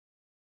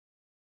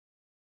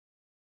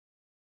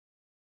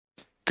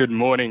Good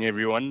morning,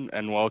 everyone,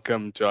 and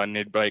welcome to our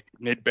Nedbank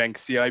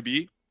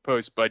CIB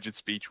post-budget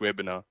speech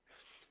webinar.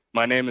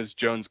 My name is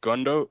Jones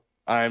Gondo.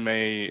 I'm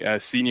a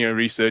senior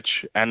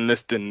research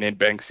analyst in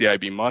Nedbank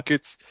CIB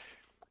markets,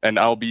 and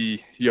I'll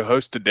be your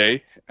host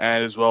today,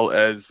 as well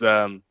as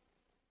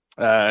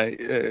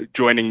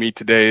joining me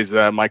today is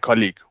my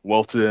colleague,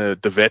 Walter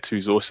De Vet,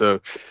 who's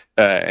also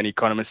an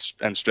economist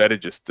and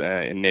strategist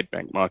in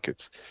Nedbank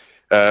markets.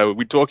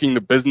 We're talking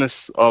the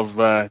business of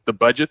the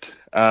budget.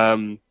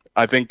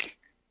 I think,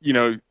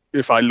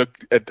 if I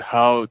look at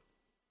how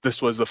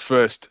this was a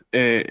first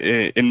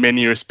in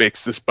many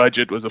respects, this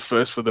budget was a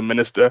first for the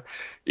minister,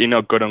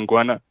 Enoch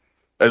Godongwana,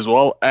 as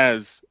well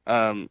as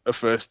a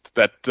first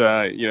that,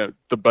 the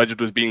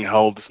budget was being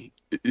held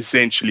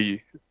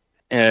essentially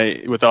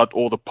without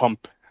all the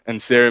pomp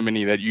and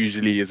ceremony that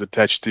usually is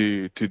attached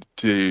to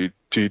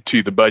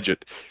the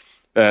budget.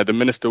 The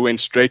minister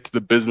went straight to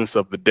the business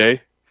of the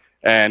day,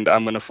 and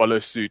I'm going to follow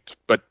suit.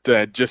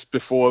 But just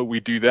before we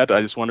do that,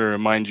 I just want to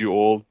remind you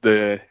all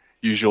the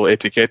usual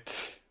etiquette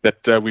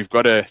that we've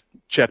got a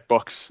chat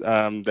box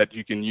that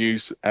you can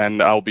use,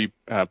 and I'll be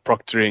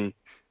proctoring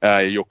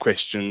your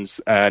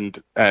questions.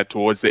 And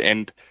towards the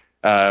end,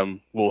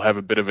 we'll have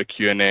a bit of a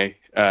Q&A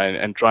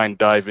and try and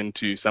dive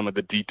into some of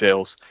the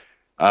details.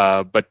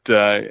 But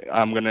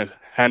I'm going to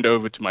hand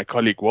over to my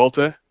colleague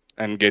Walter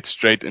and get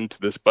straight into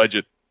this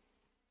budget.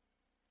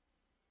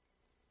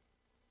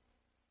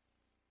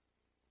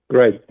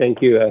 Great.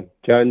 Thank you,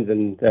 Jones,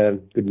 and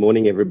good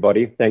morning,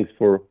 everybody. Thanks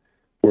for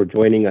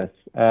joining us.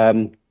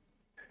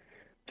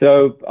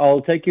 So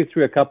I'll take you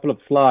through a couple of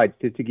slides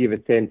just to give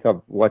a sense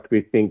of what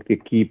we think the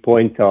key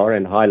points are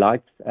and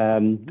highlights.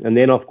 And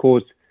then, of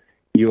course,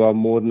 you are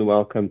more than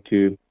welcome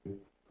to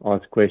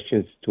ask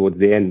questions towards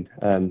the end,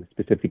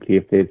 specifically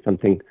if there's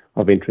something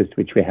of interest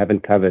which we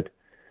haven't covered.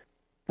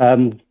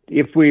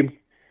 If we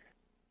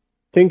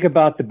think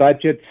about the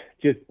budget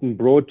just in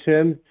broad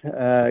terms,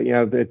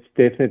 it's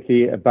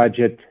definitely a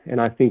budget,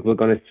 and I think we're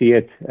going to see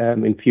it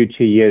in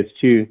future years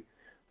too,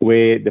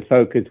 where the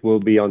focus will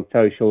be on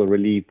social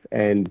relief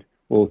and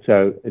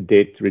also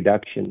debt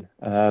reduction.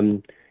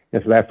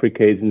 South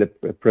Africa is in the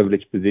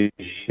privileged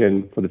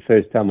position for the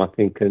first time, I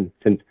think,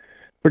 since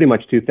pretty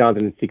much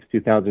 2006,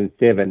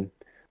 2007,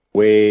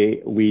 where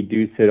we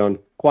do sit on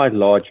quite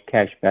large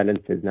cash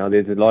balances. Now,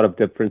 there's a lot of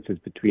differences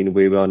between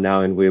where we are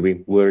now and where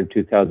we were in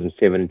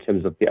 2007 in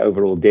terms of the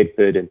overall debt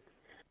burden,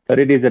 but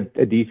it is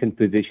a decent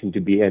position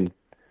to be in.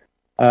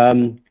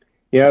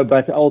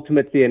 But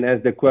ultimately, and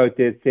as the quote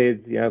there says,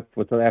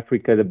 for South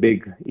Africa, the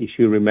big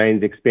issue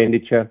remains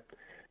expenditure.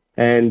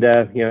 And,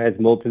 as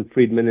Milton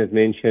Friedman has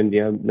mentioned,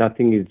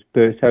 nothing is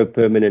so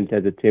permanent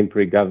as a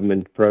temporary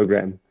government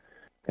program.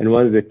 And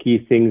one of the key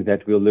things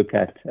that we'll look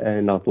at,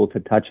 and I'll also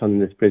touch on in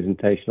this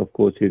presentation, of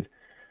course, is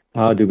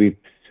how do we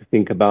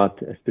think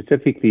about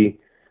specifically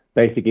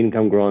basic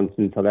income grants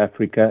in South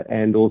Africa,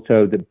 and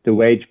also the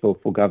wage bill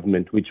for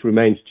government, which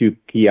remains two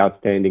key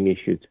outstanding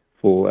issues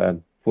for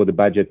the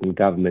budget and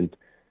government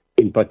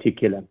in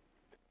particular.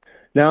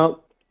 Now,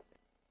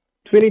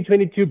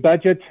 2022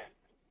 budget,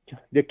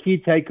 the key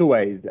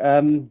takeaways,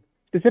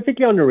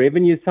 specifically on the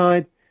revenue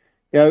side,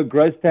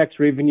 gross tax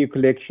revenue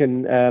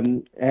collection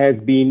has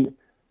been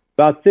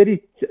about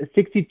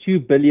 62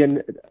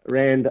 billion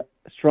rand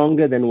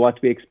stronger than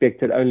what we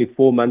expected only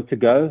 4 months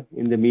ago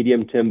in the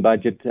medium-term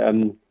budget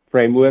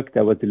framework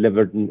that was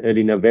delivered in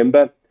early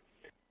November.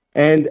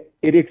 And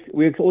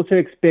we also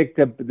expect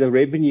the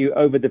revenue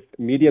over the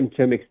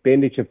medium-term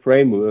expenditure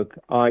framework,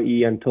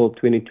 i.e. until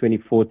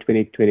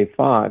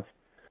 2024-2025,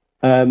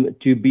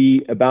 to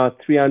be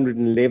about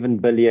 311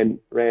 billion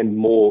rand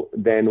more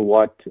than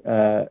what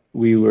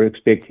we were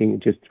expecting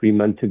just 4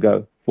 months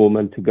ago.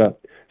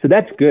 So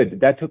that's good.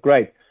 That's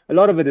great. A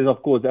lot of it is,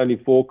 of course, only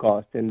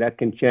forecast, and that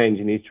can change,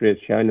 and history has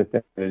shown us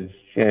that it has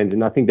changed.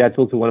 And I think that's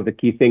also one of the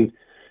key things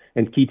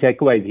and key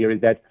takeaways here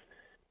is that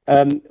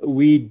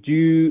we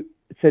do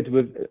sit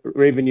with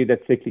revenue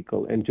that's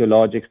cyclical and to a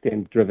large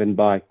extent driven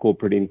by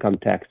corporate income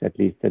tax, at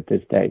least at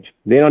this stage.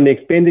 Then on the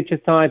expenditure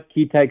side,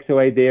 key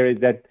takeaway there is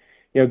that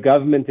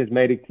government has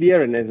made it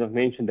clear, and as I've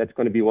mentioned, that's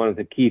going to be one of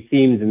the key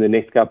themes in the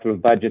next couple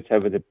of budgets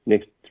over the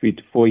next 3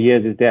 to 4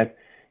 years, is that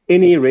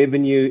any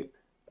revenue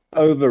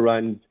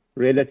overruns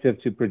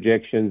relative to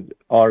projections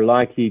are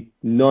likely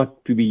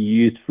not to be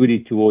used fully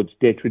towards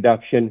debt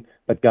reduction,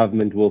 but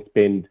government will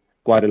spend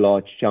quite a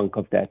large chunk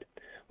of that.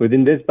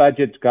 Within this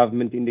budget,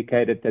 government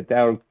indicated that they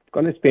are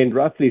going to spend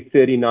roughly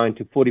 39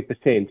 to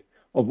 40%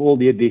 of all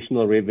the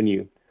additional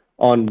revenue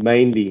on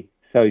mainly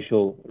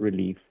social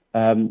relief.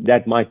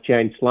 That might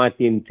change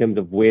slightly in terms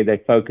of where they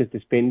focus the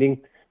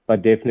spending,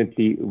 but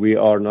definitely we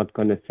are not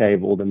going to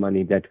save all the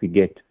money that we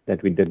get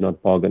that we did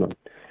not bargain on.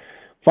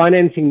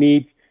 Financing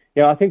needs,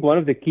 I think one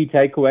of the key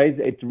takeaways,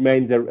 it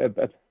remains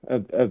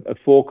a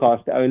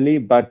forecast only,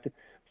 but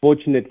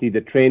fortunately the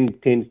trend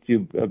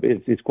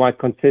is quite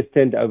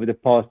consistent over the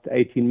past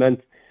 18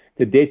 months.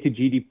 The debt to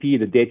GDP,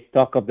 the debt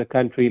stock of the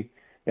country,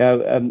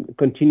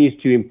 continues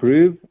to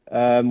improve.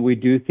 We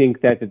do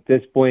think that at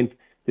this point,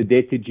 the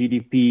debt to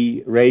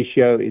GDP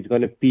ratio is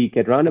going to peak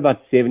at around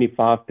about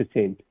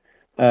 75%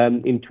 in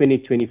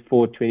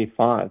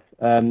 2024-25,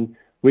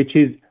 which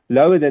is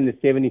lower than the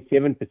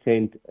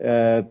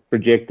 77%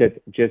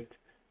 projected just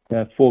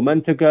 4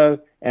 months ago,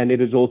 and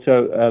it is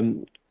also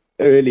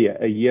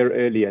a year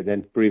earlier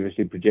than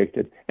previously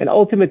projected. And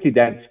ultimately,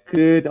 that's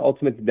good.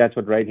 Ultimately, that's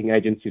what rating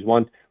agencies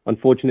want.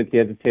 Unfortunately,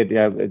 as I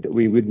said,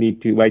 we would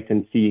need to wait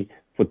and see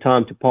for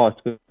time to pass,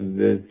 because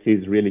this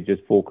is really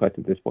just forecast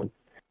at this point.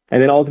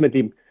 And then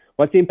ultimately,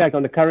 what's the impact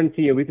on the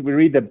currency? We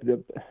read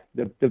the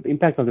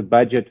impact of the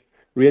budget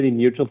really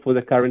neutral for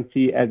the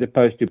currency as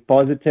opposed to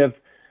positive.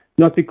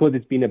 Not because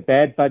it's been a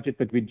bad budget,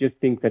 but we just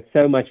think that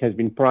so much has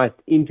been priced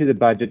into the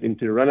budget,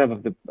 into the run-up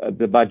of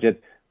the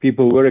budget.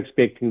 People were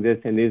expecting this,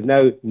 and there's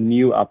no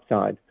new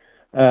upside.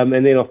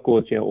 And then, of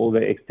course, all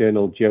the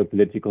external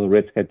geopolitical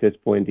risk at this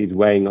point is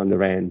weighing on the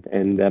rand.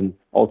 And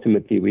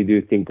ultimately, we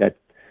do think that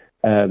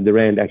the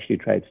rand actually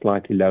trades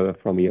slightly lower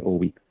from here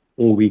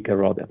all weaker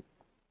rather.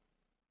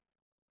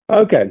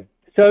 Okay,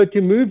 so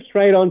to move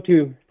straight on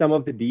to some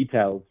of the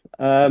details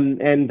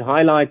and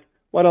highlight.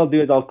 What I'll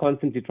do is I'll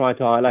constantly try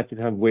to highlight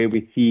kind of where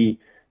we see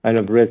kind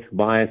of risk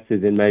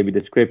biases and maybe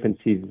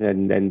discrepancies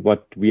and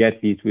what we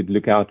at least would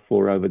look out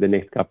for over the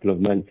next couple of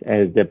months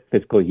as the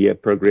fiscal year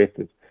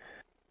progresses.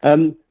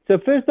 So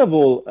first of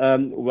all,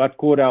 what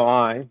caught our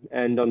eye,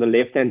 and on the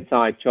left-hand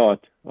side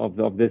chart of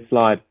this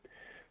slide,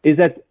 is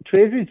that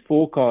Treasury's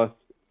forecast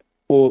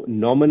for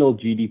nominal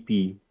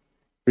GDP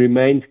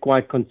remains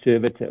quite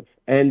conservative.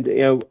 And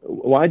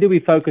why do we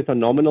focus on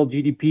nominal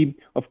GDP?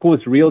 Of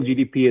course, real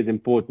GDP is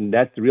important.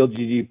 Real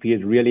GDP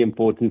is really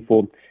important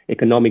for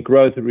economic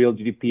growth. Real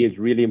GDP is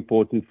really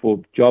important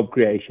for job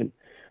creation.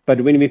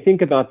 But when we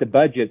think about the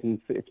budget, and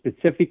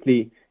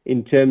specifically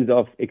in terms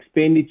of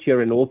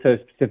expenditure and also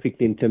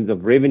specifically in terms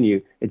of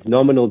revenue, it's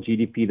nominal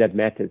GDP that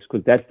matters,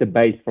 because that's the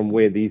base from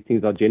where these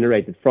things are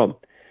generated from.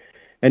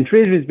 And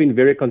Treasury has been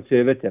very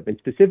conservative. And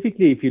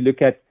specifically, if you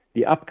look at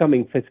the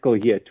upcoming fiscal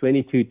year,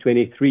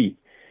 22-23,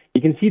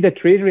 you can see that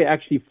Treasury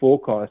actually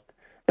forecast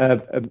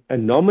a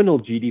nominal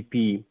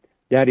GDP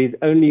that is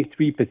only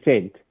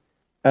 3%.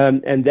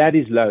 And that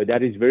is low.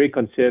 That is very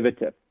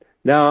conservative.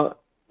 Now,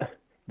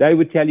 they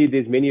would tell you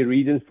there's many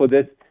reasons for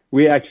this.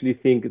 We actually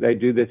think they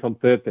do this on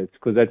purpose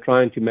because they're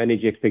trying to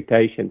manage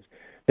expectations.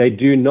 They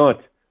do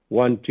not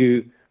want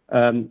to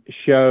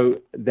show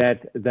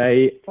that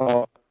they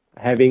are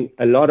having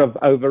a lot of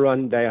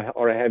overrun. They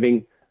are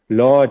having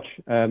large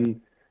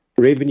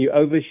revenue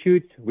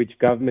overshoots, which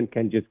government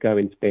can just go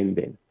and spend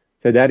then.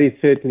 So that is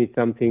certainly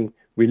something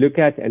we look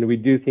at, and we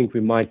do think we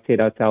might set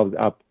ourselves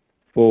up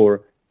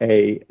for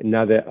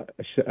another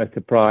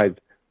surprise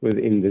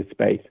within this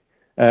space.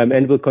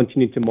 And we'll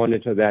continue to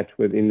monitor that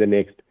within the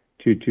next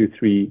 2 to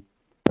 3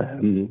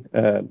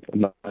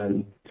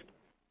 months.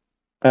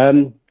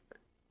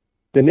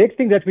 The next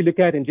thing that we look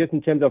at, and just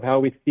in terms of how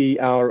we see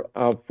our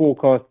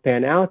forecast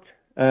pan out,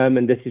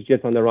 and this is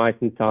just on the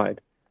right-hand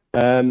side,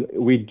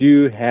 we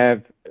do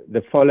have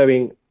the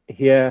following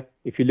here.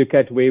 If you look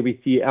at where we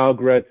see our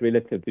growth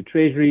relative to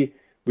Treasury,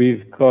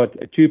 we've got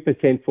a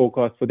 2%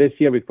 forecast for this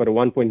year. We've got a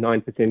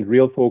 1.9%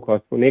 real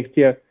forecast for next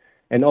year.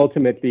 And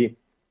ultimately,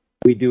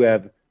 we do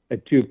have a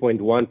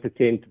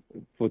 2.1%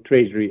 for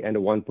Treasury and a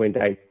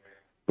 1.8%.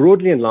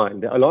 Broadly in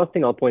line. The last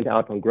thing I'll point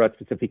out on growth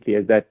specifically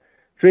is that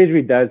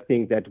Treasury does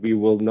think that we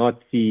will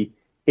not see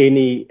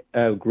any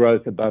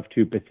growth above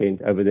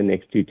 2% over the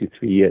next 2 to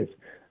 3 years.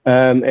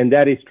 And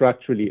that is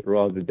structurally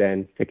rather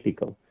than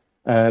cyclical.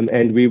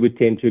 And we would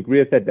tend to agree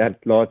with that. That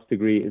large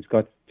degree has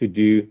got to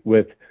do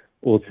with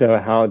also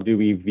how do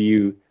we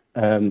view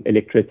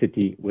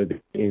electricity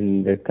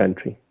within the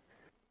country.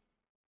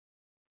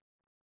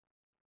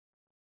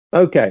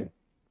 Okay,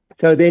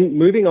 so then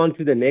moving on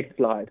to the next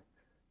slide.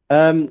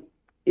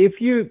 If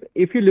you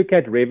look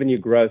at revenue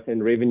growth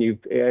and revenue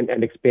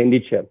and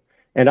expenditure,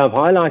 and I've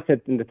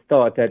highlighted in the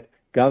start that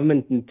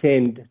government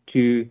intend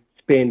to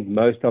spend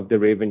most of the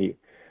revenue.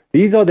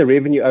 These are the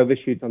revenue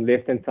overshoots on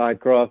left-hand side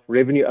graph,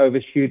 revenue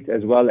overshoots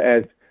as well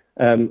as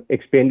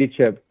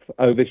expenditure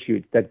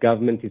overshoots that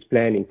government is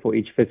planning for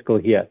each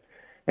fiscal year.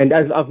 And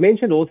as I've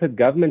mentioned also,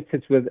 government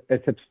sits with a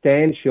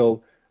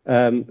substantial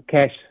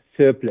cash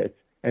surplus,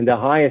 and the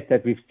highest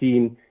that we've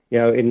seen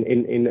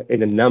in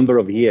a number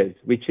of years,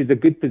 which is a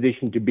good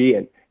position to be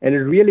in. And it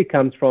really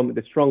comes from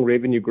the strong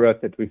revenue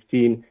growth that we've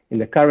seen in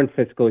the current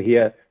fiscal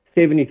year,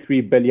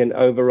 73 billion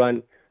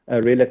overrun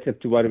relative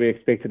to what we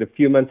expected a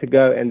few months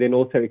ago, and then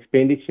also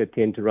expenditure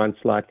tend to run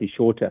slightly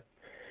shorter.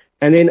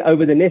 And then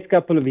over the next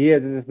couple of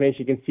years, as I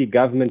mentioned, you can see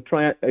government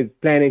is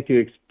planning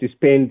to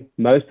spend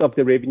most of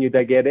the revenue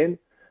they get in,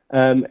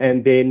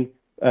 and then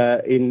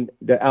in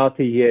the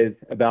outer years,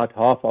 about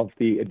half of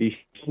the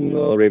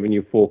additional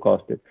revenue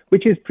forecasted,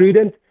 which is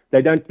prudent.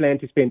 They don't plan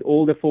to spend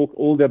all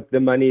the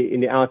money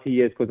in the outer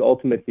years because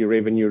ultimately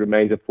revenue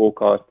remains a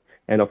forecast,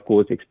 and of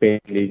course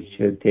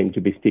expenditures tend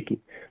to be sticky.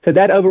 So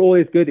that overall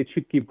is good. It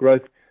should keep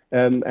growth,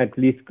 at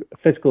least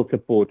fiscal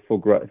support for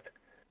growth.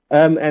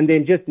 And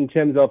then just in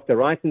terms of the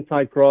right-hand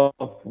side graph,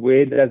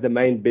 where does the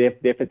main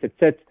deficit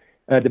sit?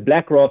 The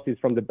black graph is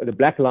from the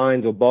black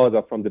lines or bars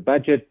are from the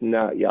budget.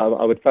 Now,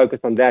 I would focus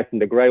on that,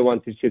 and the grey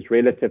ones is just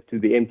relative to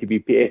the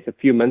MTBPS a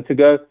few months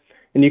ago.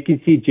 And you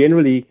can see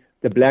generally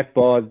the black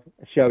bars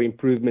show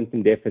improvement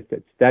in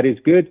deficits. That is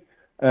good.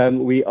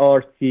 We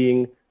are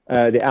seeing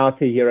the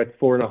outer year at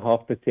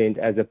 4.5%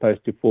 as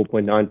opposed to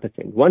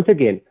 4.9%. Once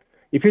again,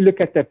 if you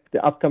look at the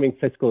upcoming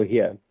fiscal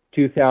year,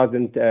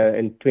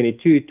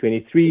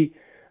 2022-23,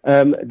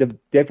 the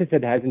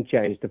deficit hasn't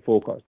changed, the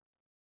forecast.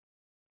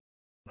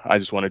 I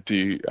just wanted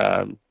to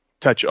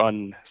touch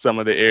on some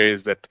of the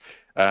areas that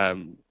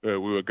we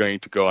were going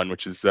to go on,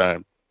 which is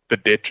the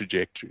debt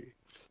trajectory.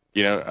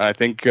 I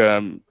think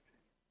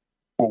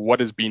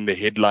what has been the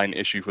headline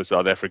issue for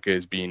South Africa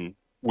has been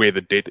where the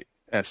debt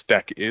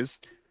stack is.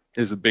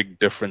 There's a big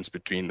difference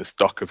between the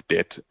stock of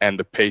debt and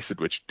the pace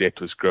at which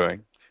debt was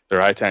growing. The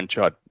right-hand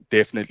chart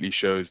definitely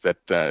shows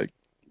that,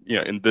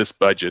 in this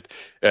budget,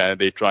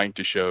 they're trying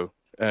to show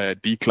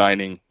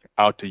declining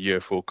outer year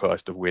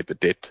forecast of where the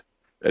debt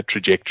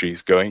trajectory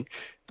is going.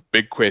 The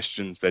big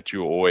questions that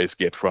you always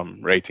get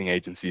from rating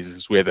agencies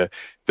is whether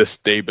this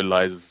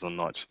stabilizes or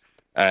not.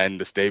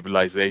 And the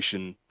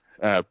stabilization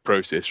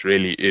process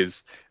really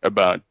is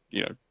about,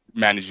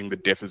 managing the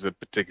deficit,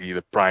 particularly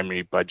the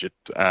primary budget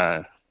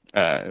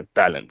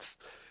balance.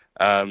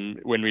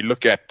 When we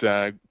look at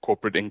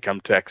corporate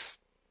income tax,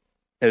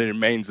 it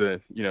remains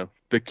the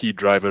key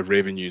driver of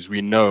revenues.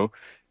 We know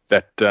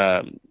that,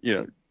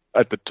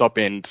 at the top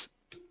end,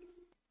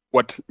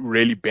 what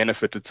really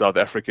benefited South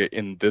Africa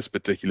in this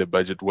particular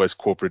budget was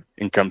corporate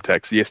income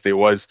tax. Yes, there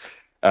was,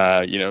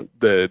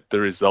 the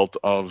result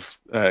of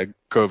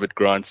COVID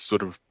grants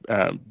sort of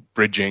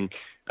bridging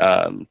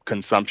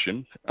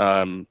consumption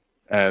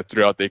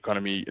throughout the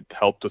economy. It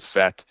helped with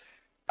that.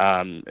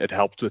 It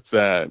helped with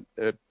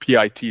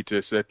PIT to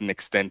a certain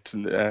extent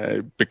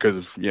because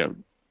of,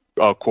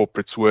 our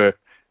corporates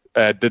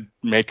did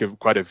make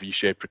quite a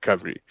V-shaped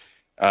recovery.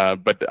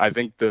 But I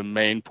think the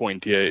main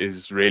point here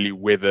is really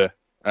whether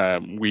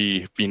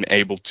we've been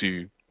able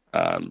to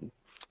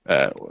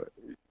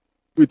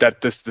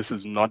that this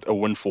is not a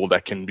windfall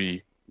that can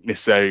be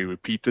necessarily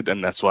repeated,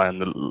 and that's why on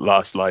the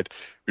last slide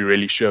we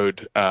really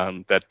showed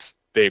that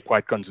they're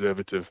quite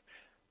conservative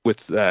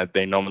with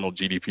their nominal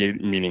GDP,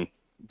 meaning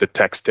the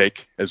tax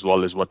take, as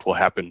well as what will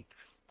happen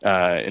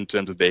in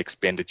terms of their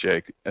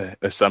expenditure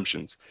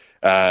assumptions.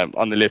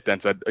 On the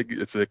left-hand side,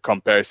 it's a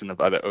comparison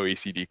of other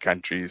OECD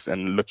countries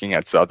and looking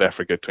at South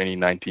Africa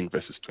 2019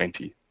 versus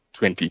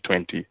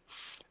 2020.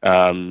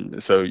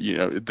 So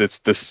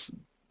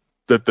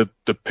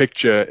the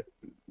picture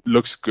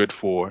looks good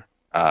for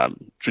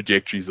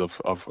trajectories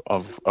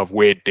of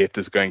where debt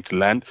is going to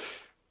land,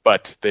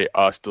 but there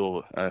are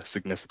still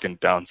significant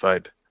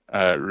downside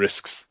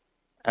risks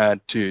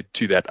to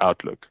that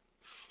outlook.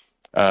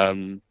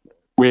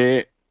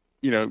 Where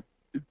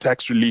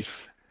tax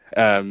relief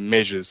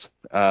measures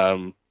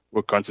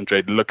were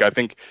concentrated. Look, I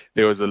think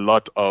there was a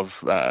lot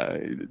of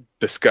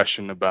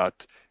discussion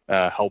about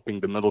helping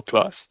the middle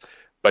class,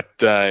 but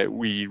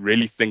we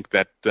really think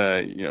that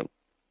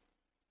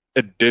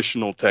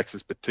additional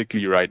taxes,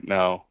 particularly right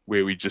now,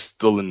 where we're just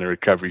still in the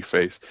recovery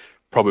phase,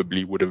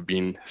 probably would have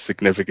been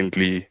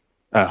significantly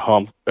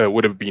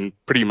would have been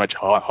pretty much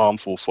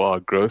harmful for our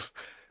growth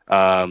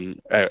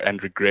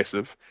and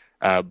regressive.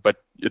 But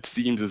it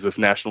seems as if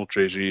National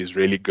Treasury is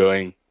really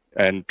going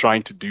and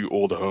trying to do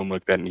all the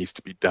homework that needs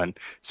to be done.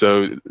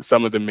 So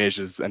some of the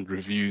measures and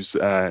reviews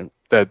that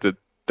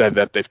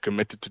they've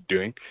committed to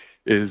doing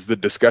is the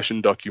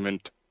discussion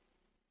document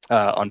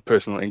on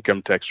personal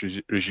income tax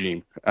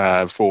regime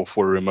for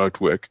remote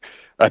work.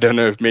 I don't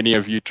know if many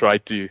of you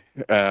tried to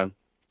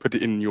put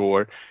in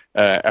your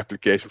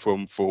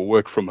application for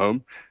work from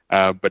home,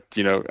 but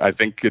I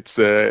think it's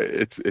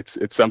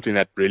something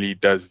that really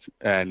does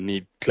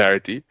need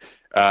clarity,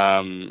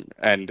 and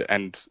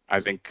I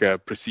think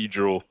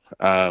procedural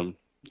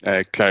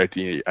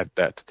clarity at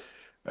that.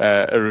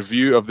 A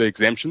review of the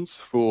exemptions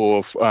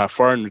for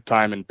foreign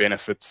retirement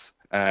benefits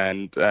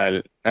and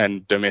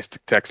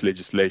domestic tax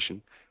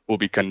legislation will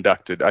be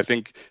conducted. I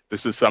think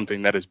this is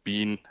something that has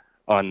been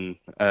on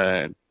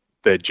the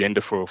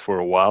agenda for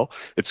a while.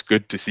 It's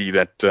good to see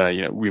that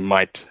we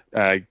might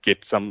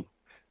get some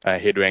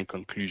headway and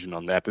conclusion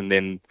on that. And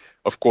then,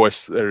 of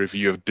course, a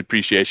review of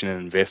depreciation and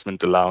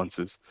investment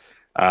allowances,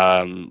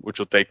 which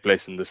will take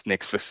place in this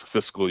next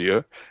fiscal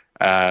year.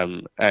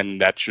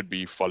 And that should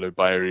be followed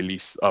by a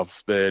release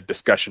of the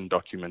discussion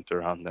document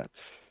around that.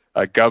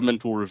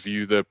 Government will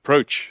review the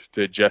approach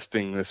to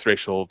adjusting the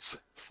thresholds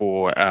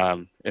for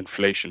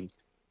inflation.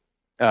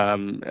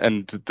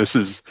 And this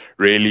is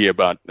really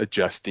about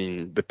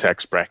adjusting the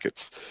tax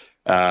brackets.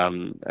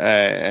 There's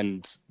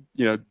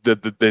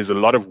a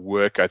lot of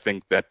work, I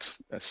think, that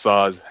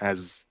SARS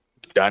has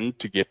done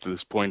to get to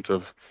this point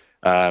of,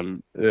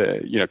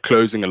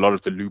 closing a lot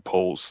of the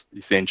loopholes,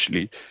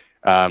 essentially.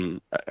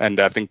 And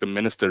I think the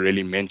minister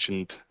really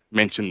mentioned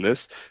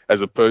this,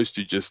 as opposed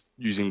to just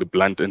using the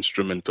blunt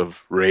instrument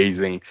of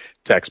raising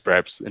tax,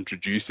 perhaps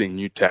introducing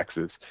new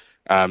taxes.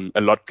 A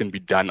lot can be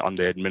done on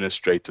the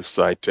administrative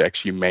side to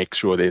actually make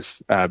sure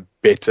there's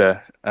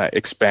better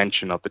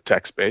expansion of the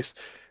tax base,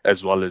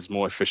 as well as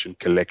more efficient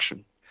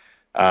collection.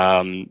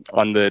 On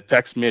the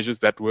tax measures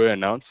that were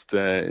announced,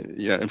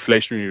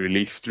 inflationary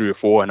relief through a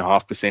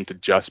 4.5%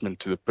 adjustment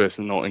to the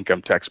personal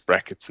income tax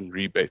brackets and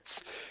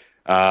rebates,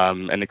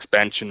 an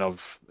expansion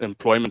of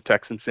employment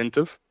tax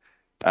incentive,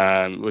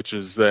 which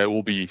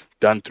will be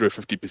done through a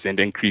 50%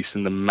 increase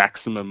in the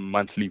maximum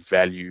monthly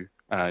value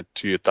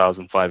to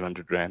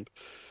 1,500 Rand.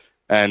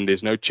 And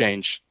there's no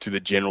change to the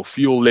general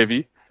fuel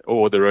levy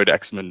or the road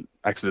accident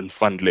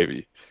fund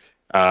levy.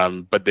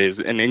 But there's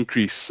an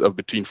increase of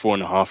between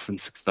 4.5% and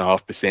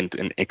 6.5%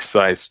 in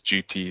excise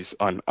duties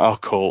on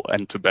alcohol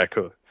and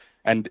tobacco.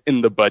 And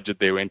in the budget,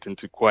 they went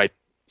into quite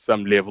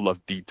some level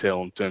of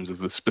detail in terms of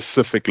the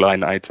specific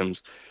line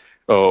items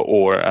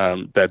or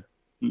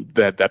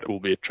that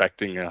will be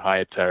attracting a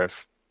higher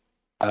tariff.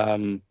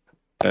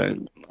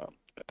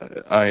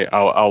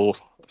 I'll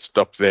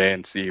stop there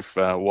and see if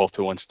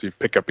Walter wants to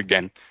pick up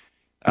again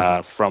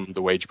from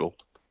the wage bill.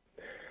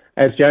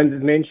 As Jones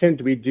has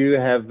mentioned, we do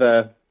have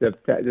the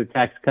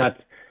tax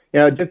cut.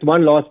 Just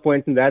one last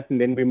point on that,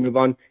 and then we move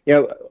on.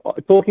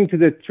 Talking to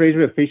the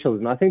Treasury officials,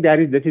 and I think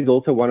this is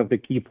also one of the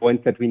key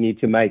points that we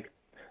need to make,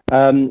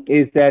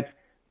 is that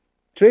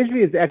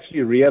Treasury has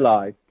actually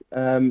realized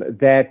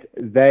that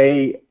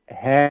they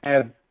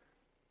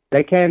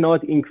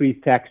cannot increase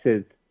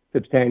taxes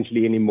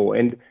substantially anymore.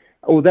 And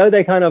although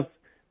they kind of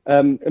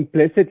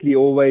implicitly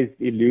always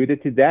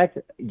alluded to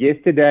that,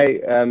 yesterday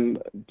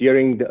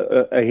during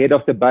ahead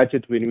of the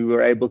budget, when we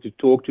were able to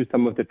talk to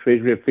some of the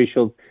Treasury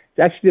officials, it's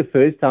actually the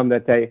first time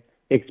that they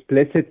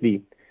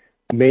explicitly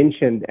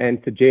mentioned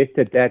and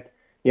suggested that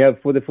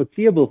for the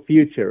foreseeable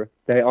future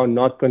they are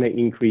not going to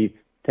increase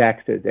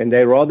taxes, and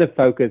they rather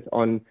focus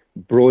on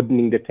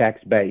broadening the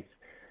tax base.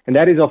 And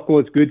that is, of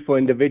course, good for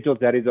individuals.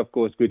 That is, of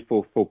course, good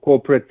for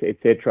corporates,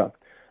 etc.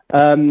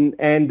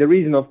 And the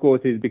reason, of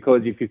course, is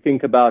because if you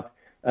think about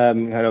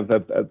kind of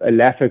a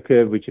Laffer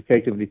curve, which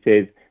effectively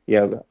says,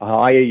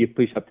 higher you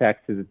push up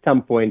taxes, at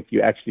some point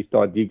you actually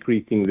start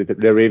decreasing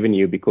the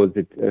revenue because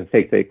it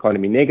affects the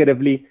economy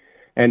negatively.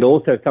 And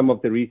also some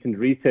of the recent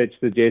research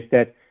suggests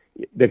that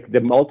the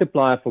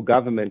multiplier for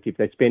government, if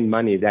they spend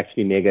money, is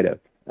actually negative.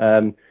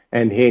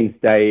 And hence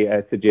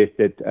they suggest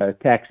that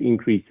tax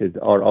increases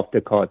are off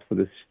the cards for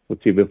the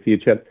foreseeable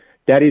future.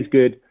 That is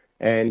good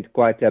and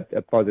quite a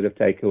positive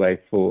takeaway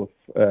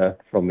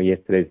from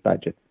yesterday's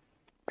budget.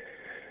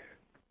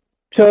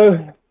 So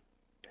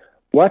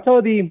what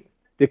are the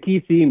key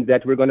themes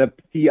that we're going to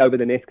see over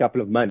the next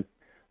couple of months?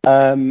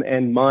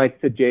 And might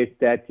suggest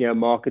that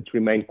markets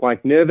remain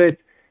quite nervous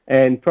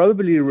and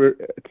probably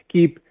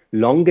keep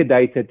longer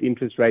dated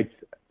interest rates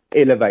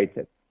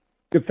elevated.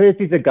 The first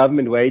is the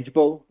government wage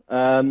bill.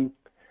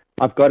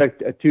 I've got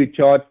two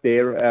charts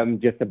there.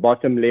 Just the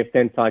bottom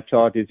left-hand side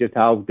chart is just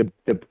how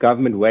the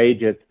government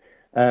wages,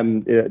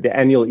 the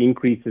annual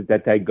increases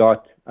that they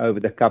got over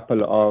the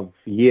couple of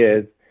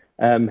years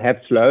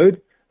have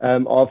slowed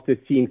after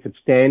seeing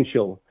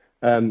substantial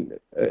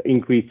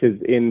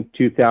increases in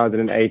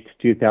 2008,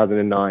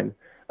 2009.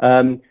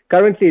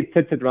 Currently, it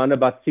sits at around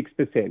about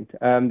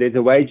 6%. There's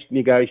a wage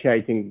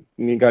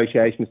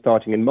negotiation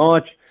starting in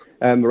March.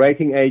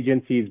 Rating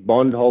agencies,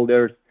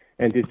 bondholders,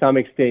 and to some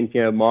extent,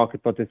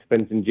 market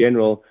participants in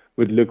general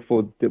would look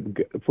for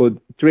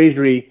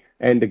Treasury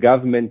and the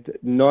government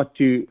not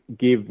to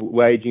give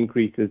wage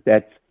increases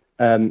that's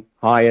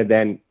higher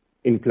than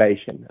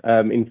inflation.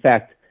 In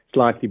fact,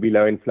 slightly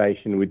below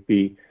inflation would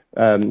be,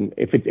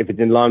 if it's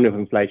in line with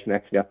inflation,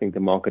 actually, I think the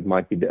market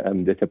might be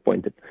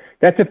disappointed.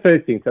 That's the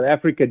first thing. South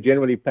Africa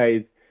generally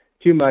pays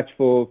too much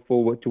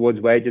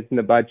towards wages in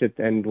the budget,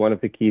 and one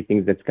of the key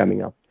things that's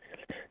coming up.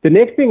 The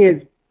next thing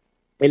is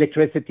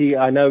electricity.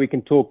 I know we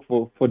can talk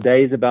for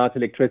days about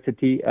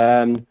electricity,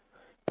 and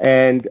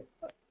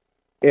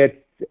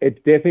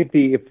it's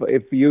definitely,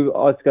 if you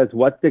ask us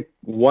what's the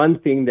one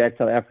thing that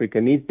South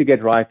Africa needs to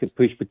get right to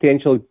push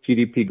potential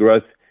GDP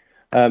growth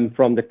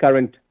from the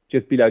current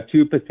just below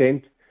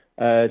 2%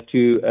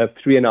 to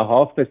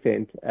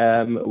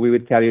 3.5%, we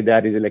would tell you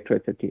that is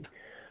electricity.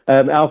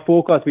 Our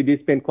forecast, we do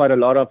spend quite a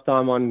lot of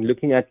time on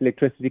looking at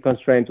electricity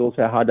constraints,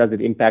 also how does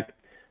it impact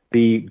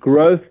the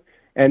growth.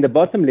 And the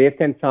bottom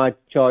left-hand side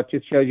chart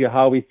just shows you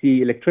how we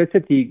see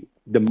electricity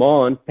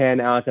demand pan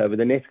out over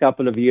the next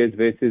couple of years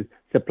versus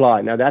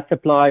supply. Now, that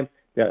supply,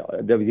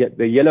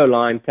 the yellow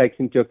line, takes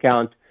into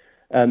account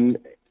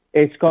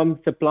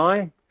Eskom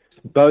supply,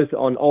 both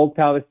on old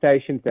power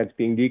stations that's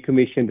being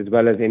decommissioned, as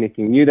well as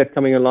anything new that's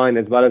coming online,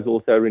 as well as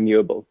also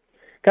renewables.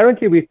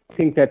 Currently, we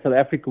think that South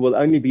Africa will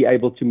only be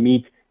able to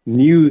meet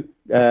new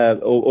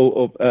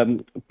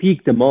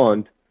peak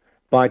demand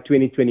by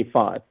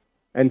 2025.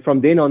 And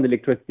from then on, the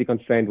electricity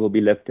constraint will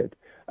be lifted.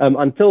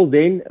 Until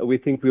then, we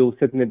think we will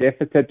sit in a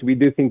deficit. We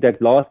do think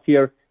that last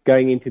year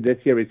going into this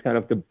year is kind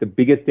of the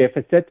biggest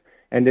deficit,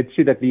 and it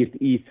should at least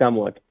ease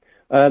somewhat.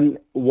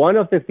 One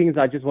of the things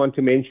I just want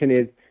to mention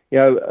is,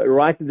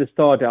 right at the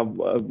start,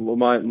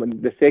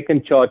 the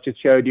second chart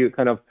just showed you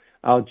kind of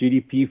our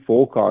GDP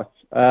forecasts.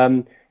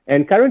 And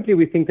And currently,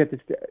 we think that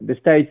the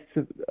states,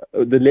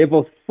 the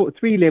level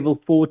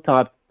 4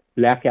 type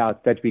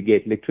blackouts that we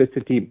get,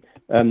 electricity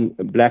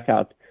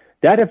blackout,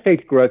 that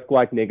affects growth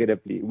quite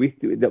negatively.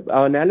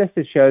 Our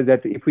analysis shows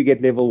that if we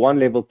get level 1,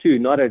 level 2,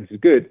 not as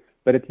good,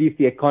 but at least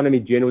the economy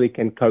generally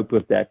can cope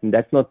with that, and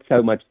that's not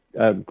so much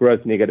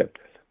growth negative.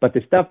 But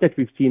the stuff that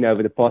we've seen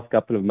over the past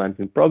couple of months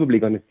and probably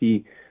going to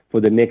see for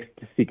the next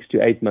 6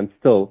 to 8 months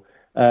still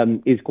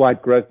is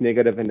quite growth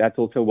negative, and that's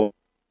also why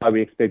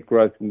we expect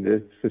growth in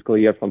this fiscal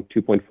year from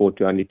 2.4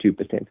 to only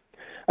 2%.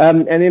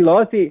 And then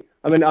lastly,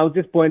 I'll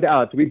just point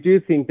out, we do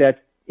think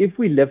that if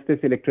we lift this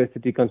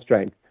electricity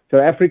constraint, so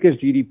Africa's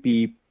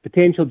GDP,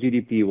 potential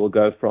GDP will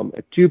go from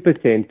a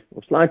 2%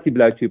 or slightly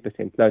below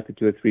 2%, closer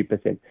to a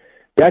 3%.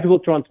 That will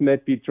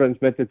be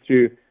transmitted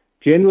through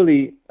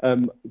generally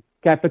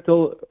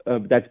capital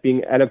that's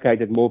being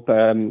allocated more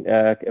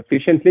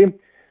efficiently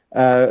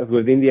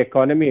within the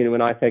economy. And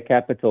when I say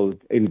capital,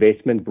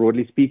 investment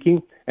broadly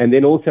speaking. And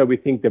then also we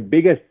think the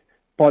biggest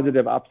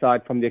positive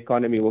upside from the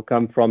economy will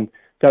come from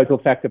total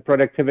factor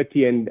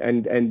productivity, and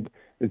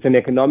it's an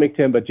economic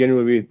term, but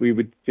generally we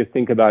would just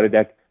think about it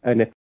as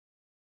an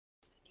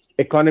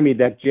economy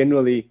that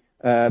generally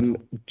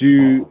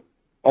do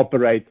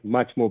operate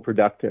much more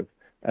productive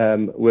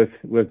with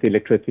the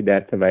electricity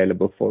that's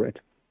available for it.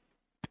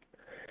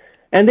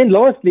 And then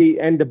lastly,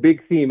 and the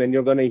big theme, and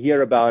you're going to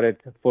hear about it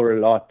for a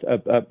lot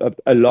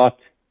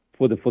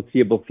for the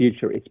foreseeable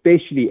future,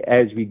 especially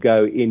as we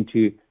go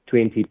into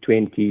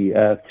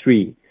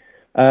 2023,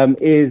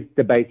 is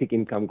the basic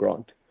income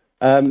grant.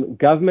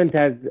 Government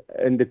has,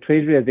 and the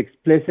Treasury has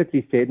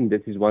explicitly said, and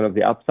this is one of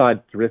the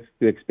upside risks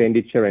to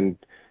expenditure and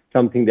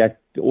something that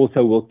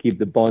also will keep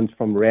the bonds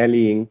from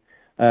rallying,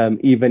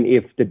 even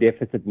if the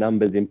deficit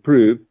numbers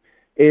improve,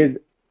 is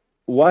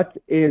what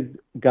is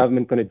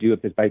government going to do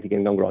with this basic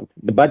income grant?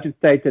 The budget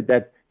stated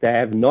that they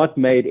have not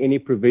made any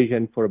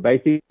provision for a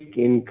basic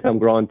income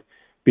grant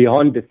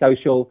beyond the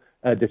social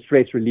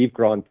distress relief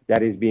grant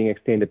that is being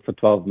extended for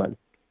 12 months.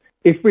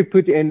 If we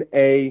put in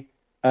a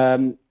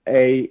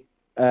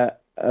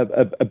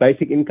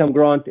basic income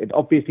grant, it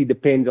obviously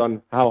depends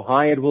on how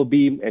high it will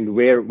be and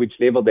which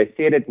level they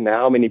set it and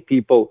how many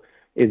people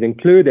is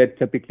included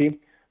typically.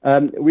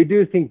 We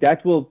do think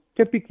that will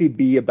typically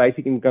be a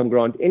basic income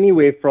grant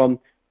anywhere from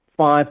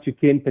 5 to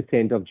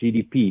 10% of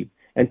GDP.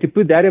 And to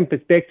put that in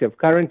perspective,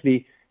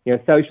 currently,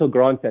 social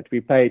grants that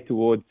we pay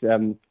towards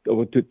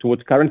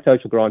current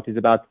social grant is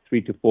about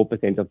 3 to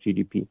 4% of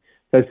GDP.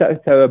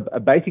 So a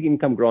basic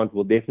income grant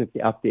will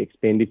definitely up the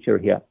expenditure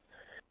here.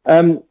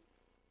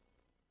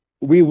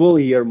 We will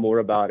hear more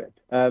about it.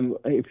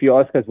 If you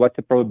ask us what's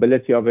the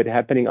probability of it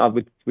happening,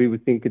 we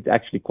would think it's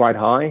actually quite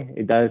high.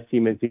 It does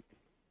seem as if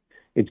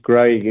it's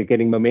growing, you're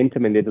getting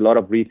momentum, and there's a lot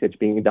of research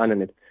being done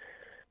on it.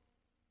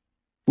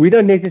 We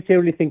don't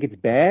necessarily think it's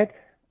bad.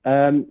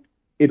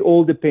 It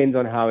all depends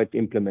on how it's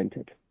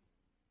implemented.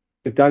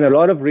 We've done a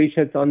lot of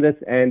research on this,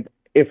 and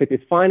if it is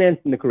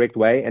financed in the correct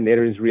way, and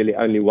there is really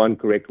only one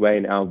correct way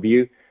in our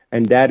view,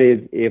 and that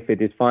is if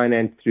it is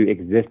financed through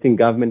existing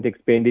government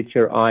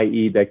expenditure,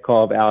 i.e. they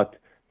carve out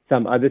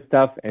some other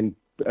stuff and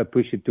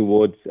push it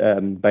towards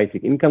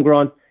basic income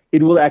grant,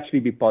 it will actually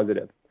be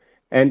positive.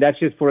 And that's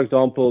just, for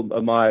example,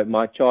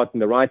 my chart on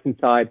the right-hand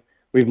side.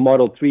 We've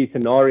modeled 3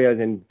 scenarios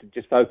and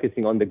just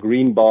focusing on the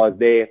green bars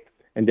there,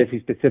 and this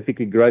is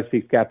specifically gross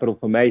fixed capital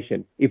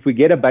formation. If we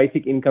get a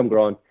basic income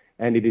grant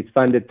and it is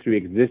funded through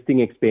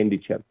existing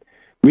expenditure,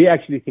 we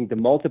actually think the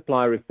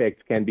multiplier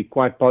effects can be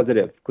quite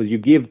positive because you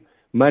give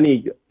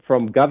money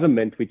from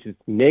government, which is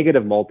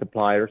negative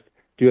multipliers,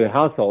 to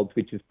households,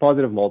 which is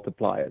positive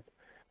multipliers.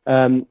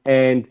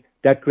 And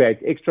that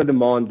creates extra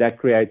demand, that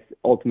creates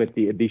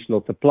ultimately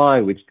additional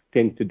supply, which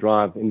tends to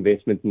drive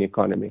investment in the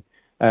economy,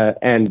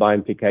 and by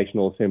implication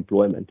also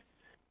employment.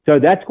 So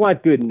that's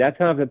quite good, and that's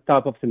kind of the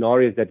type of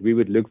scenarios that we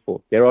would look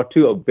for. There are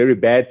 2 very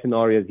bad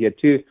scenarios here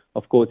too.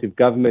 Of course, if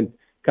government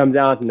comes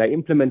out and they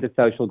implement a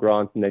social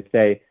grant and they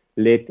say,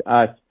 let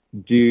us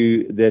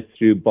do this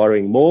through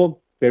borrowing more,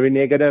 very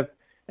negative.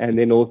 And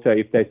then also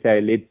if they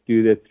say, let's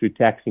do this through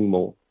taxing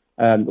more,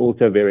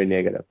 also very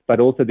negative.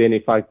 But also then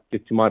if I,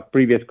 just to my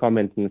previous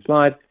comments in the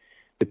slide,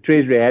 the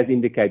Treasury has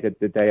indicated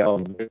that they are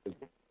there.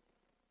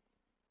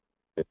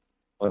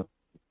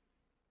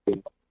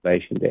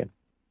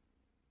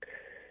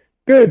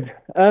 Good.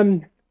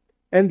 And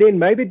then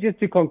maybe just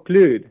to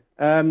conclude,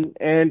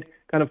 and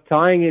kind of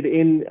tying it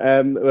in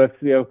with,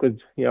 because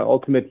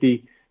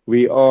ultimately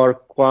we are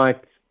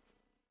quite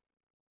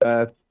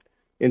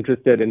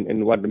interested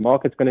in what the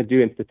market's going to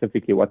do and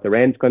specifically what the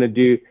rand's going to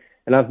do.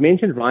 And I've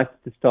mentioned right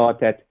at the start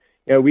that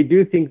we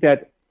do think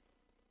that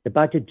the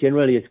budget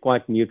generally is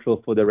quite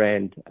neutral for the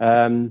rand,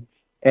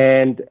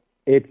 and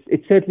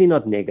it's certainly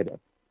not negative.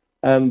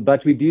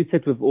 But we do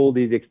sit with all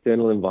these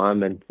external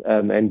environments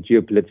and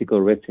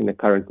geopolitical risks in the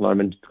current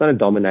environment. It's going to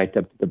dominate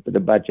the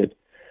budget.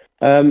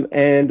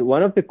 And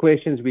one of the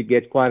questions we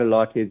get quite a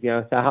lot is,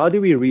 so how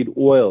do we read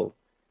oil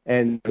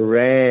and the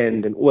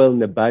rand and oil in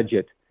the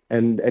budget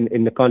and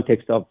in the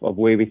context of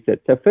where we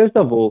sit? So first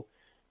of all,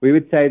 we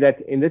would say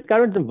that in this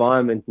current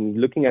environment and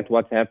looking at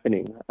what's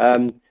happening,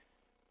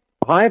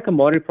 higher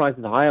commodity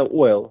prices, higher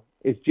oil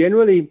is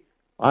generally,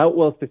 higher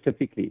oil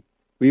specifically,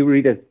 we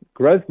read as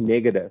growth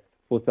negative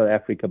for South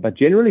Africa, but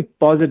generally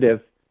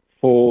positive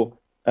for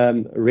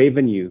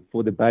revenue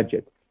for the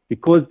budget,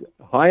 because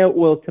higher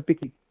oil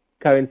typically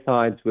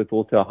coincides with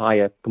also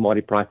higher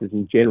commodity prices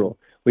in general,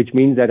 which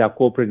means that our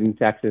corporate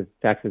taxes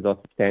are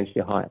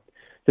substantially higher.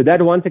 So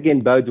that once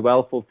again bodes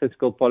well for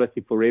fiscal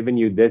policy for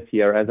revenue this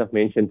year, as I've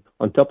mentioned,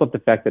 on top of the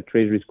fact that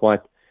Treasury is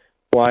quite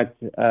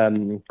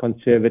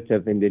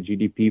conservative in their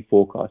GDP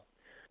forecast.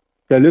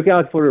 So look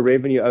out for a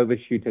revenue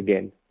overshoot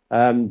again.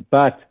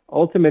 But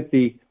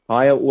ultimately,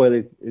 higher oil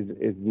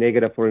is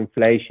negative for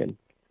inflation.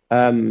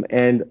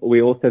 And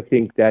we also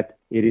think that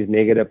it is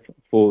negative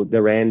for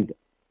the rand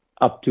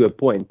up to a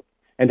point.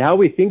 And how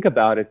we think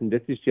about it, and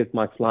this is just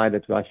my slide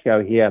that I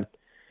show here,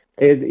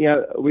 is,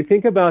 we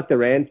think about the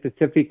rand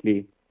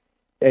specifically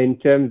in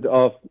terms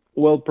of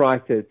oil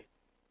prices,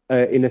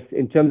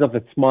 in terms of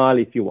a smile,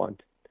 if you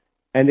want.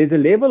 And there's a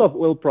level of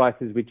oil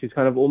prices which is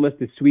kind of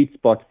almost a sweet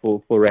spot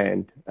for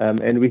rand.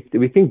 And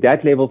we think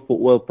that level for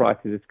oil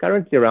prices is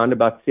currently around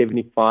about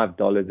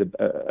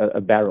 $75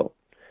 a barrel.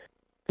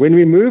 When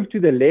we move to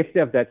the left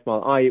of that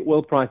smile, i.e.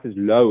 oil prices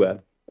lower,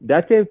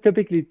 that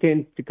typically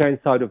tends to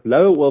coincide with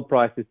lower oil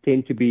prices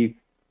tend to be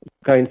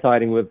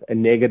coinciding with a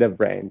negative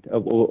rand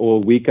or a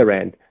weaker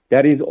rand.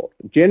 That is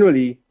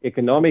generally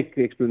economic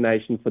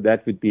explanation for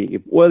that would be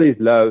if oil is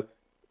low,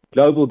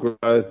 global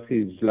growth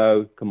is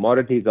low,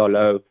 commodities are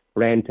low,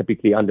 rand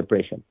typically under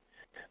pressure.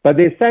 But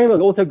the same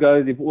also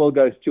goes if oil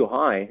goes too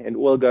high and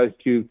oil goes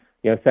to,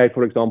 say,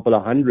 for example,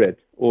 100,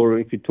 or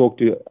if you talk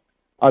to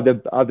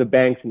other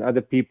banks and other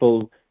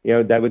people,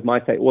 they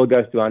might say oil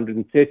goes to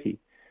 130.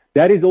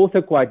 That is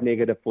also quite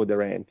negative for the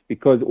rand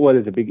because oil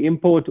is a big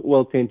import.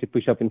 Oil tend to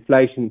push up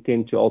inflation,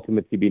 tend to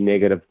ultimately be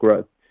negative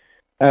growth.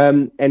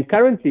 And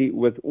currently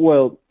with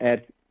oil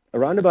at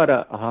around about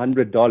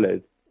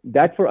 $100,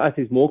 that for us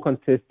is more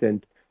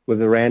consistent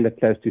with a rand at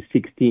close to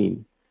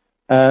 16,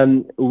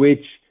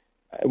 which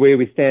where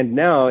we stand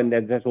now, and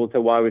that's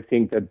also why we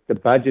think that the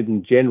budget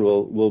in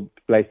general will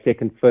play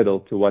second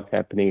fiddle to what's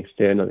happening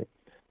externally.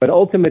 But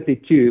ultimately,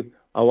 too,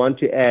 I want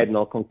to add, and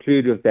I'll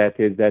conclude with that,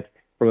 is that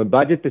from a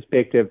budget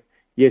perspective,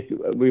 yes,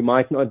 we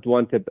might not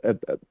want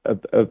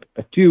a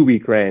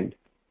too-weak rand,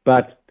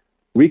 but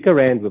weaker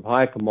rand with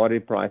higher commodity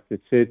prices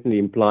certainly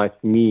implies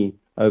to me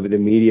over the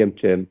medium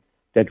term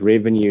that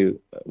revenue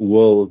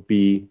will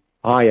be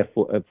higher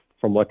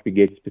from what we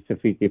get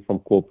specifically from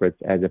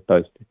corporates as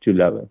opposed to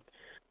lower.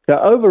 So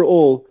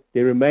overall,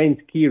 there remains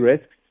key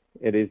risks.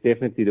 It is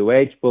definitely the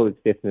wage bill, it's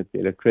definitely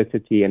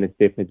electricity, and it's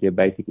definitely a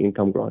basic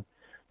income grant.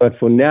 But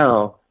for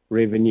now,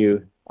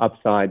 revenue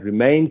upside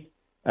remains.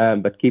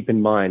 But keep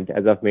in mind,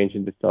 as I've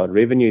mentioned at the start,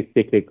 revenue is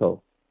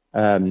cyclical,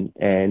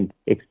 and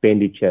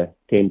expenditure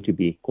tend to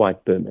be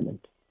quite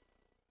permanent.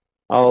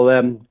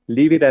 I'll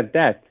leave it at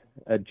that,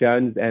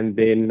 Jones, and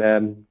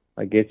then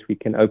I guess we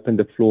can open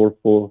the floor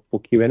for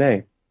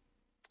Q&A.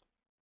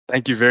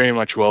 Thank you very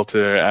much,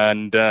 Walter.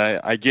 And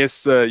I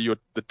guess the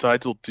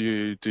title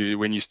to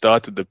when you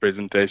started the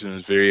presentation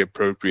is very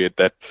appropriate,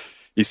 that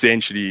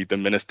essentially the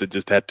minister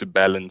just had to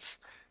balance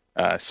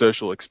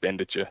social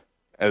expenditure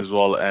as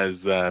well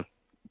as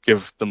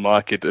give the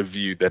market a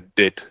view that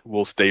debt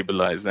will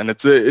stabilize. And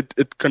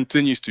it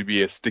continues to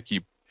be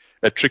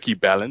a tricky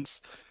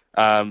balance.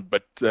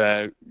 But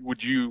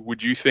would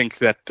you think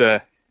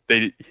that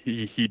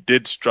he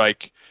did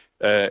strike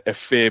a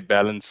fair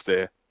balance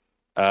there?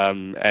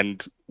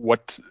 And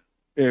what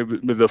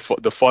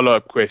the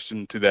follow-up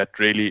question to that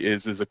really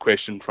is a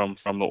question from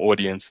the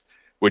audience,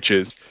 which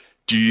is,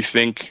 do you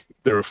think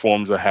the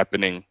reforms are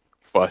happening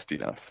fast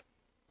enough?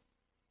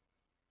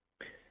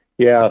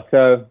 Yeah,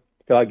 so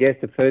I guess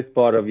the first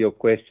part of your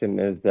question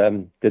is,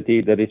 did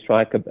he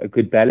strike a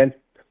good balance?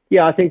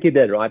 Yeah, I think he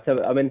did, right?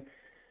 So,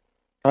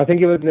 I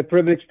think he was in a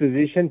privileged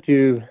position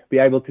to be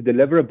able to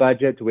deliver a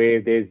budget where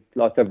there's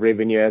lots of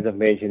revenue, as I've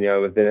mentioned,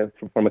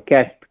 from a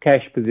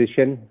cash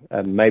position,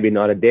 maybe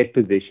not a debt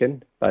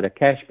position, but a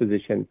cash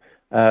position.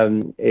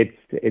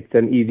 It's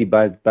an easy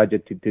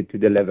budget to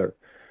deliver.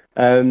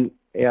 And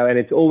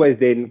it's always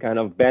then kind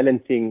of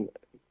balancing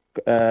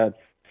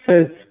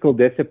fiscal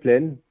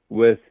discipline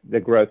with the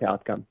growth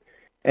outcome.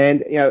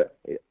 And,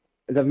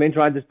 as I've mentioned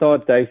right at the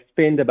start, they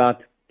spend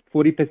about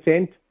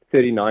 40%,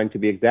 39 to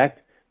be exact,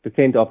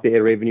 percent of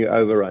their revenue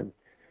overrun,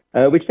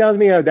 which tells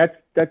me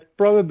that's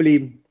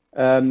probably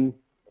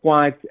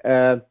quite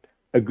a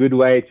good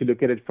way to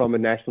look at it from a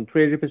national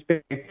treasury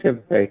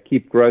perspective. They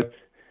keep growth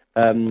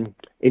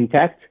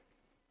intact,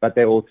 but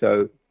they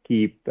also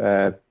keep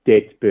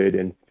debt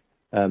burdens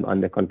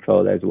under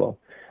control as well.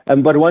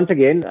 But once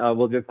again, I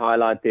will just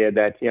highlight there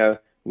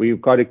that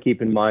we've got to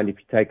keep in mind, if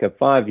you take a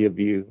 5-year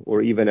view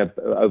or even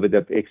over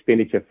the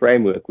expenditure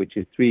framework, which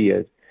is 3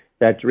 years,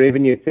 that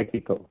revenue is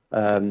cyclical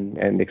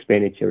and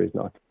expenditure is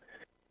not.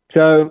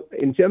 So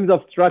in terms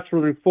of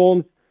structural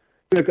reforms,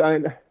 look,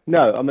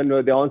 no.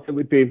 The answer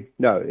would be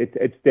no.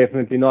 It's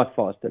definitely not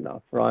fast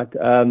enough, right?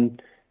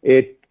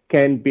 It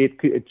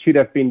it should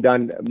have been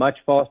done much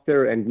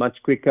faster and much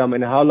quicker. I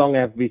mean, how long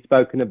have we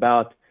spoken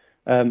about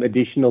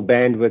additional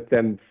bandwidth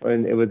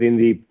within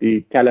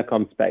the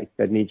telecom space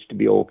that needs to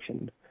be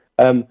auctioned?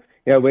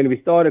 When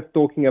we started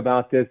talking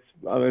about this,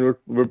 I mean,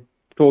 we're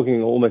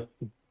talking almost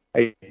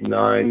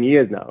 8-9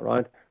 years now,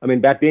 right? I mean,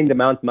 back then the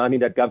amount of money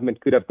that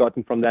government could have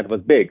gotten from that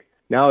was big.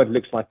 Now it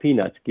looks like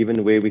peanuts,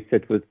 given where we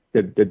sit with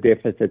the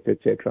deficits,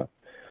 etc.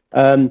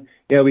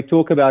 We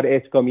talk about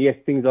Eskom. Yes,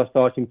 things are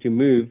starting to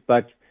move,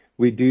 but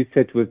we do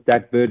sit with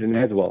that burden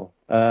as well.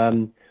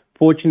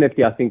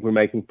 Fortunately, I think we're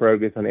making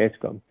progress on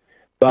Eskom.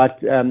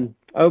 But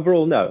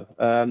overall,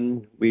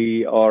 no.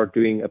 We are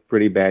doing a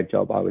pretty bad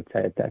job, I would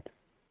say, at that.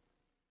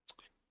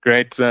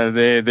 Great.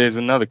 There's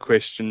another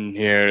question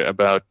here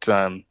about,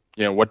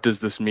 what does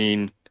this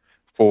mean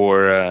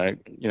for,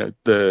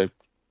 the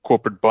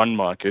corporate bond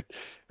market,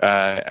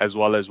 as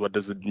well as what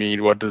does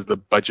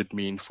the budget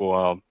mean for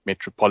our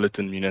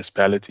metropolitan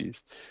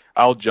municipalities?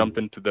 I'll jump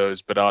into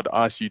those, but I'd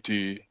ask you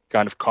to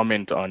kind of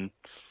comment on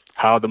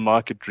how the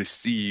market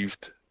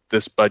received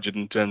this budget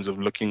in terms of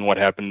looking what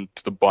happened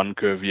to the bond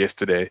curve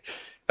yesterday.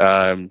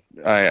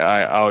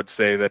 I would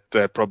say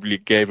that probably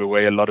gave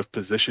away a lot of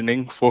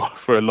positioning for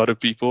a lot of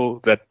people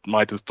that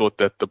might have thought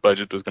that the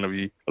budget was going to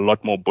be a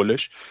lot more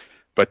bullish.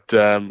 But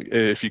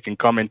if you can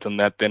comment on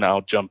that, then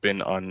I'll jump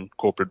in on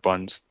corporate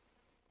bonds.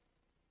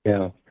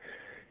 Yeah,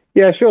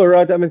 sure,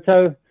 right. I mean,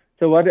 so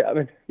what? I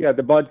mean,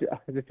 the budget,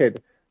 as I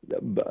said,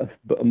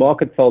 the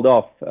market sold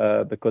off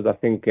because I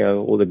think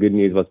all the good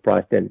news was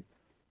priced in.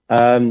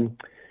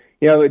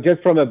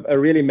 Just from a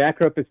really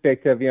macro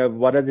perspective,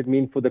 what does it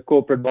mean for the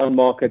corporate bond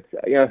markets?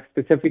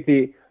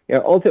 Specifically,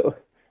 also,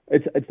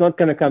 it's not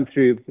going to come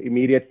through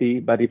immediately.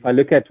 But if I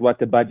look at what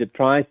the budget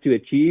tries to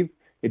achieve,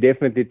 it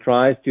definitely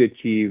tries to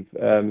achieve,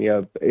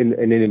 in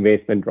an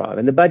investment drive.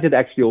 And the budget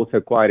actually also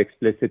quite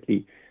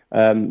explicitly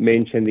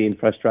mentioned the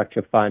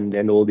infrastructure fund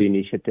and all the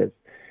initiatives.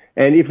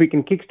 And if we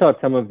can kickstart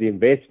some of the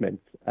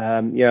investments,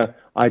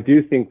 I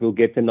do think we'll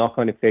get the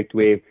knock-on effect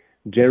where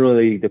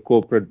generally the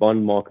corporate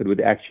bond market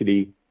would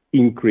actually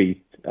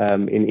increase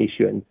in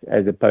issuance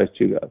as opposed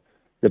to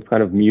the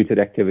kind of muted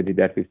activity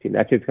that we've seen.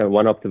 That's just kind of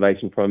one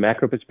observation from a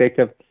macro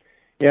perspective.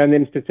 And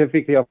then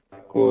specifically, of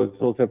course,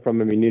 also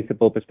from a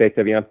municipal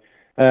perspective,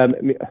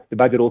 the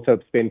budget also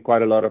spent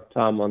quite a lot of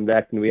time on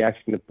that. And we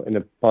actually, in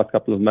the past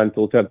couple of months,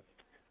 also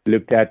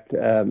looked at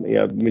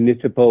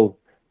municipal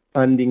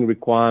funding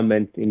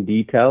requirements in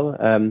detail.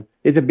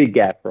 There's a big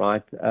gap,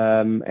 right?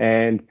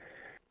 And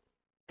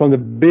from the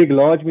big,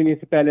 large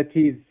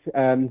municipalities,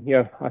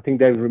 I think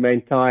they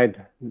remain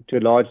tied to a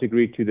large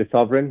degree to the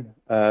sovereign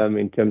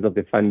in terms of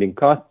the funding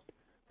costs.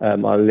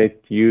 I'll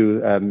let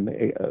you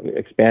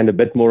expand a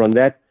bit more on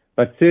that.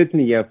 But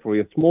certainly, for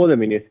your smaller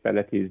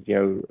municipalities,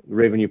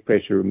 revenue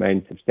pressure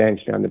remains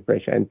substantially under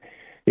pressure. And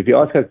if you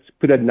ask us to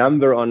put a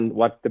number on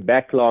what the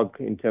backlog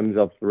in terms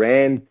of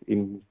rand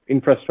in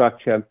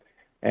infrastructure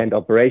and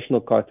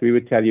operational costs, we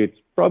would tell you it's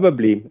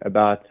probably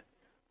about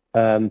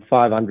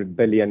 500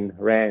 billion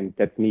rand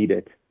that's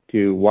needed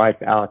to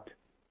wipe out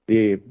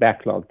the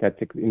backlog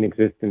that's in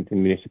existence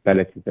in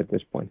municipalities at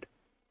this point.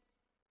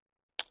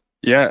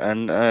 Yeah,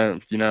 and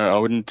I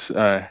wouldn't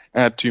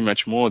add too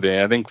much more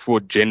there. I think for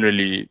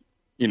generally,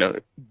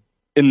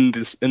 in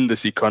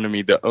this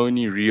economy, the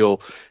only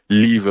real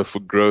lever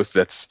for growth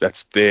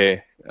that's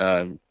there,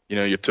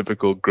 your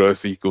typical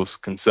growth equals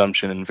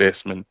consumption,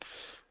 investment,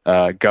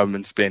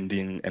 government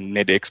spending, and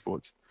net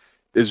exports,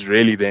 is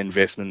really the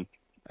investment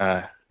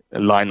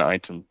line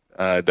item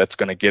that's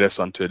going to get us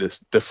onto this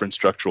different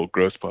structural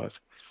growth path.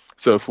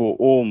 So for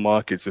all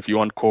markets, if you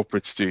want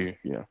corporates to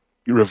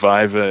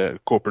revive a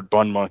corporate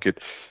bond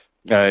market,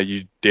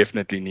 you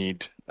definitely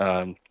need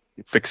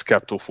fixed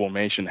capital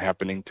formation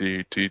happening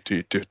to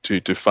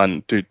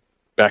fund, to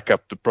back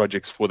up the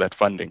projects for that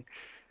funding.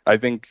 I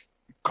think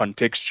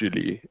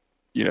contextually,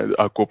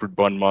 our corporate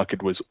bond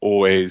market was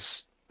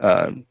always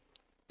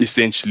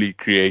essentially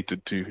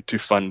created to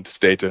fund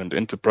state-owned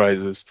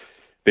enterprises.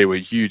 There were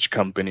huge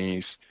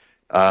companies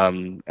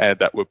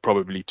that were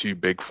probably too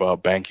big for our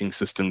banking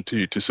system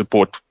to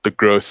support the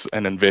growth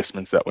and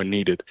investments that were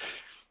needed.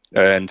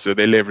 And so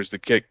they leveraged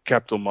the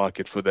capital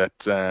market for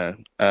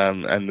that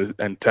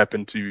and tap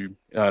into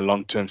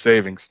long-term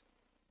savings.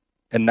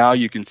 And now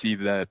you can see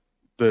that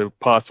the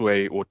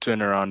pathway or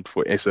turnaround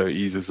for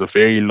SOEs is a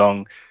very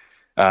long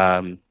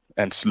and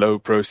slow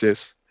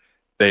process.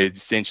 They're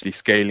essentially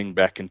scaling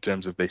back in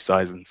terms of their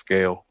size and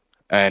scale.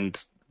 And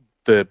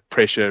the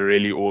pressure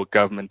really, or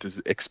government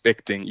is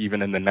expecting,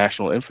 even in the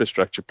national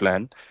infrastructure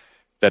plan,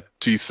 that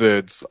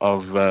 2/3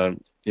 of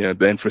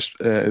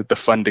the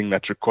funding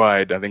that's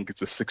required, I think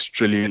it's a 6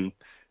 trillion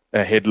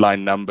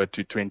headline number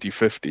to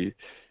 2050,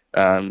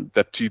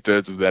 that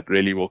 2/3 of that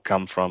really will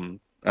come from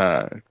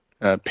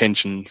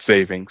pension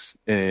savings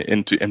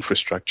into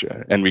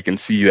infrastructure. And we can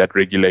see that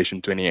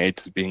Regulation 28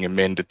 is being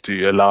amended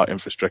to allow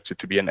infrastructure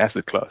to be an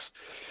asset class.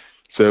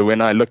 So when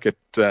I look at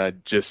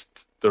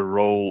just the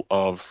role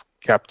of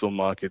capital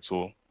markets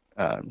or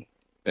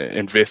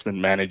investment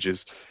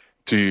managers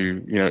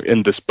to,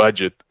 in this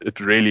budget, it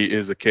really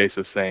is a case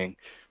of saying,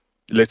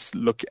 let's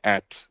look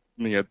at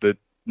the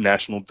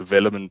national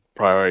development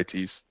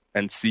priorities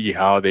and see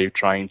how they're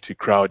trying to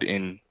crowd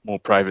in more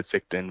private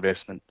sector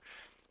investment.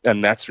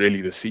 And that's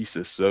really the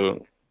thesis.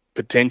 So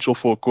potential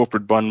for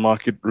corporate bond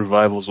market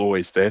revival is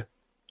always there,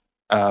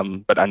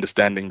 but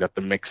understanding that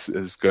the mix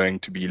is going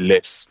to be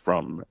less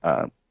from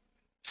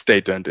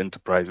state-owned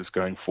enterprises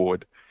going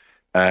forward.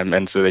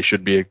 And so there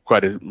should be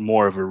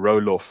more of a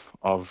roll-off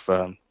of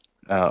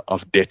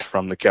debt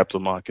from the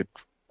capital market,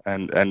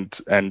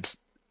 and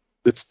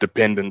it's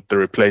dependent. The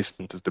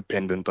replacement is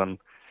dependent on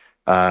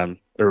a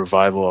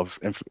revival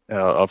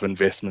of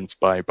investments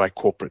by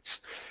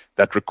corporates.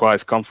 That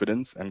requires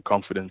confidence, and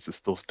confidence is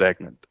still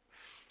stagnant.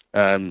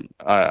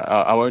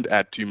 I won't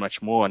add too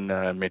much more on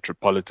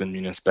metropolitan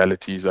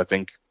municipalities. I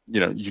think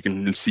you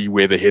can see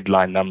where the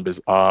headline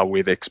numbers are,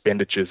 where the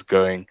expenditure is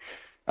going.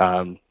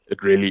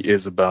 It really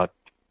is about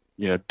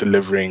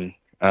delivering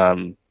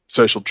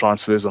social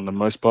transfers on the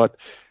most part,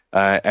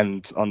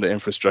 and on the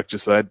infrastructure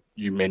side,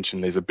 you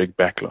mentioned there's a big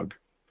backlog,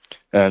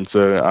 and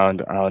so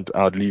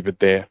I'd leave it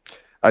there.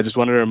 I just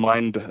want to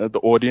remind the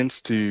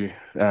audience to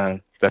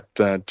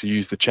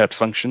use the chat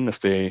function if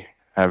they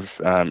have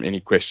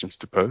any questions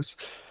to pose.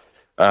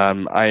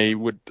 I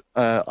would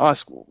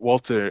ask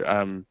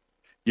Walter,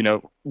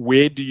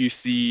 where do you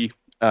see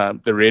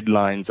the red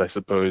lines? I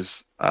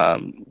suppose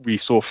we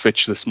saw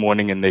Fitch this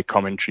morning in their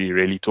commentary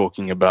really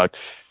talking about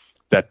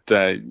that.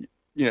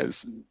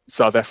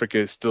 South Africa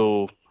is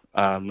still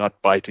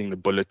not biting the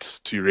bullet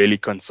to really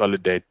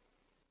consolidate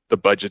the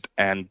budget,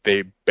 and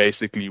they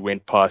basically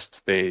went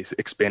past their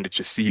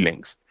expenditure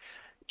ceilings.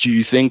 Do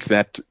you think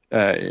that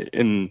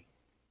in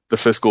the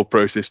fiscal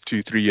process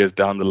 2-3 years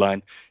down the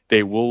line,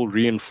 they will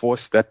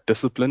reinforce that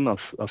discipline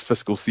of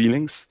fiscal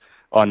ceilings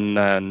on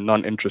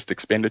non-interest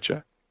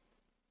expenditure?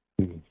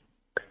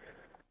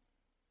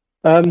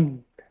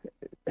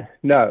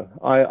 No,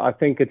 I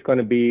think it's going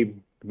to be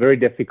very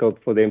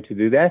difficult for them to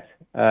do that.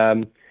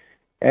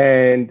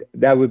 And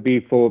that would be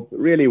for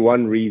really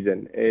one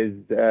reason, is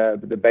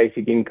the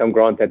basic income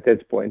grant at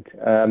this point.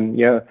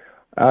 As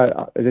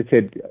I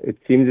said, it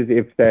seems as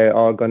if they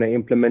are going to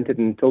implement it.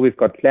 Until we've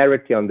got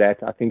clarity on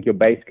that, I think your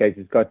base case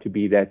has got to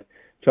be that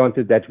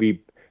chances that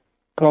we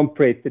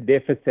compress the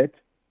deficit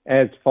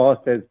as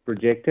fast as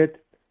projected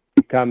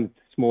becomes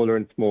smaller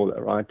and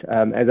smaller, right?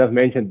 As I've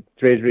mentioned,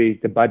 Treasury,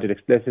 the budget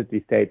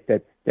explicitly states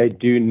that they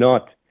do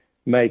not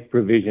make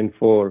provision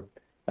for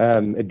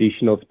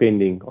additional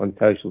spending on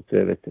social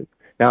services.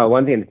 Now,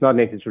 one thing, it's not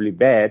necessarily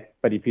bad,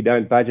 but if you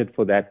don't budget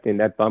for that, then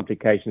that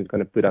implication is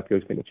going to put up your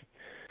expenditure.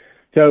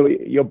 So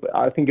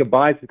I think your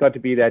bias has got to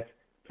be that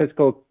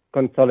fiscal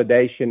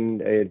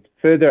consolidation is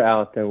further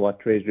out than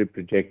what Treasury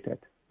projected.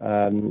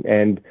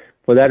 And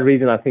for that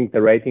reason, I think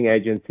the rating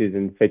agencies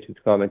and Fitch's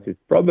comments is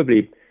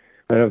probably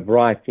kind of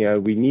right.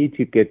 We need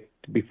to get,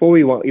 before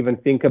we even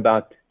think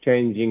about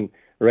changing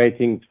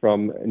ratings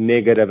from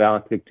negative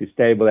outlook to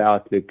stable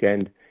outlook,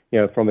 and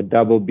from a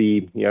double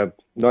B,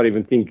 not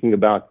even thinking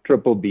about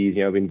triple B's,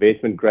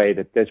 investment grade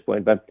at this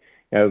point, but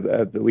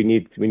we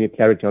need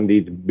clarity on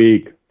these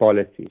big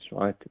policies,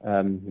 right?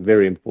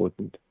 Very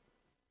important.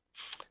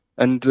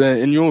 And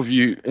in your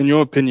view, in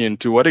your opinion,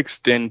 to what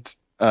extent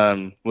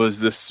was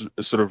this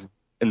sort of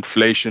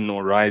inflation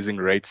or rising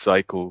rate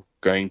cycle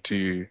going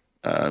to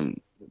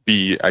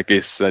be, I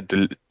guess,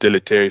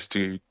 deleterious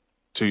to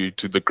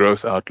the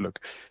growth outlook?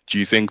 Do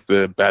you think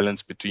the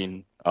balance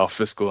between our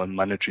fiscal and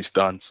monetary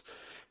stance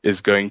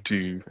is going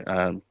to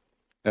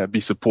be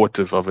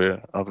supportive of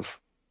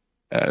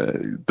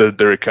the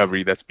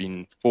recovery that's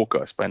been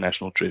forecast by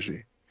National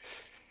Treasury?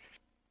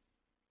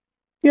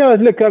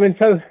 Look,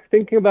 so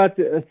thinking about,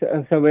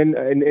 when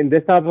in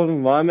this type of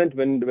environment,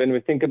 when we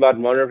think about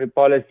monetary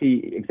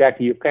policy,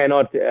 exactly, you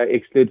cannot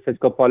exclude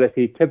fiscal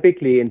policy.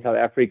 Typically, in South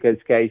Africa's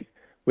case,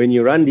 when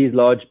you run these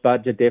large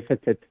budget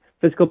deficits,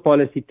 fiscal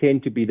policy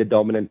tend to be the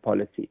dominant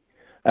policy.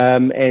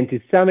 And to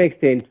some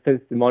extent, the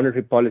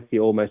monetary policy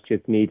almost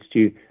just needs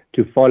to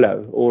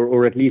follow,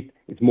 or at least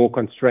it's more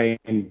constrained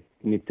in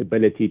its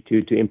ability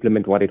to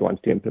implement what it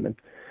wants to implement.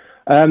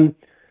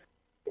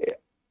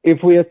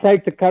 If we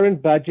take the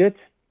current budget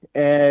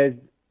as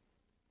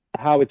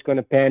how it's going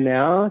to pan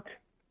out,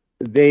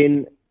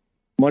 then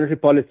monetary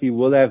policy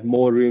will have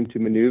more room to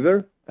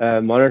maneuver.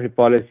 Monetary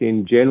policy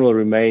in general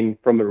remain,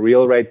 from a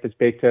real rate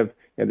perspective,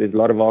 there's a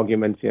lot of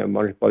arguments,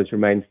 monetary policy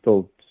remains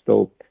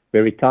still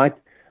very tight.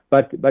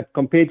 But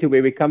compared to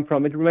where we come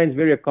from, it remains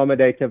very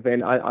accommodative,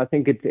 and I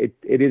think it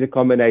is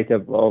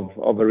accommodative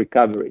of a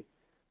recovery,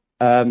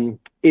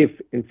 if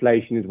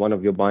inflation is one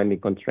of your binding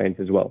constraints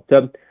as well.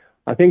 So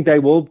I think they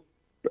will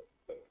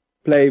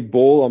play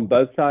ball on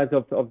both sides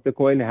of the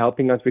coin,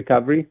 helping us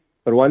recovery.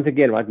 But once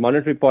again, right,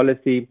 monetary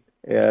policy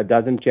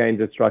doesn't change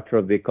the structure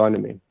of the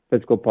economy.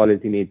 Fiscal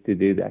policy needs to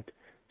do that.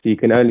 So you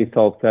can only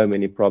solve so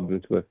many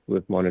problems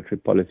with monetary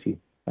policy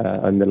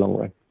in the long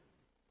run.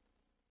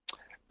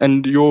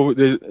 And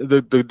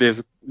there's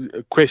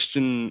a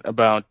question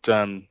about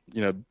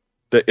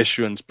the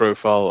issuance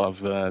profile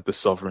of the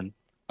sovereign,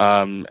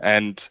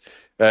 and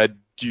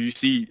do you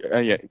see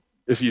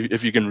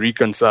if you can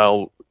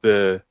reconcile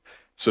the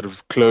sort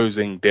of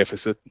closing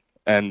deficit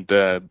and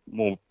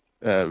more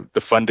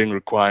the funding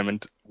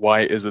requirement,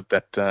 why is it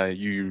that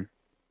you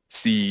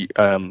see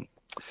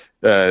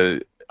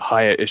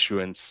higher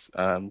issuance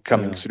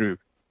coming through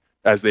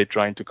as they're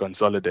trying to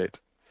consolidate?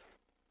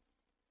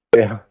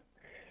 Yeah.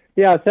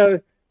 So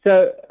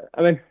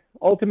I mean,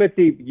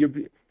 ultimately,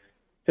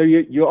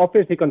 you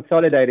obviously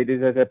consolidated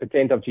it as a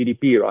percent of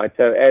GDP, right?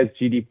 So as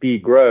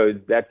GDP grows,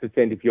 that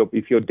percent, if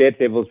your debt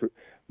levels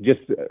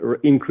just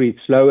increase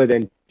slower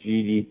than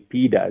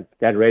GDP does,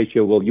 that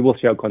ratio you will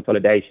show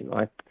consolidation,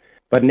 right?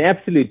 But in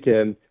absolute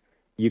terms,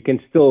 you can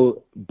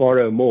still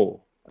borrow more.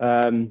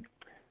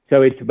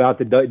 So it's about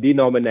the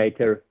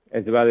denominator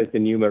as well as the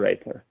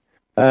numerator.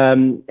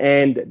 And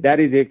that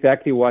is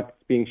exactly what's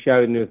being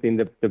shown within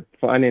the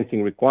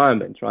financing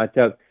requirements, right?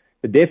 So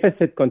the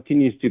deficit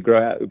continues to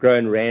grow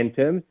in rand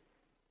terms.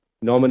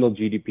 Nominal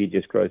GDP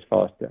just grows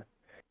faster.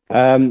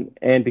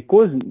 And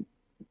because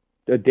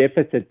the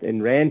deficit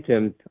in rand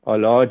terms are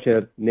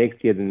larger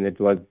next year than it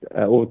was,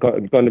 or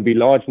going to be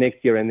large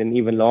next year and then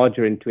even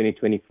larger in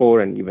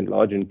 2024 and even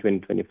larger in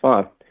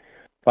 2025,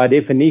 by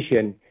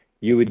definition,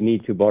 you would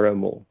need to borrow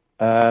more.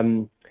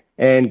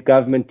 And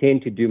government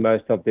tend to do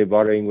most of their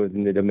borrowing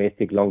within the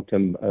domestic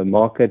long-term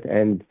market.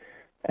 And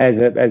as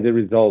a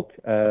result,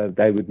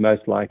 they would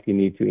most likely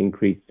need to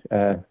increase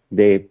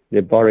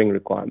their borrowing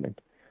requirement.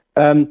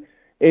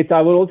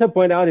 I will also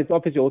point out it's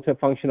obviously also a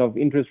function of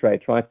interest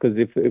rates, right? Because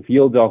if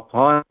yields are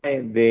high,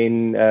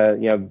 then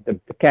the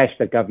cash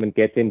that government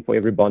gets in for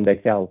every bond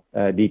they sell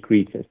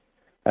decreases.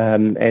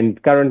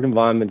 And current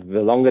environment,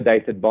 the longer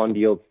dated bond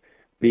yields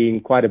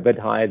being quite a bit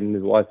higher than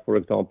it was, for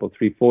example,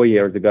 3-4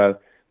 years ago.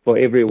 For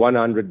every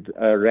 100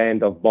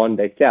 rand of bond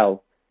they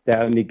sell, they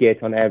only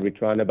get on average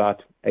around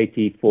about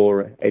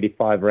 84,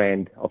 85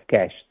 rand of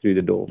cash through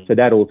the door. So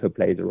that also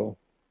plays a role.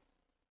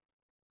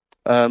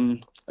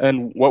 And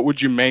what would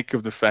you make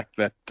of the fact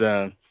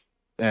that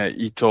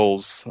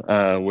e-tolls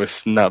were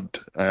snubbed?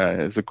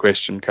 Is a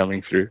question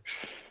coming through.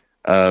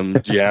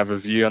 Do you have a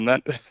view on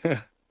that?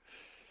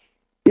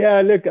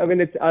 Yeah, look, I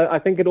mean, I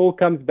think it all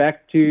comes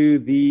back to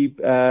the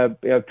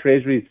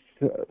Treasury's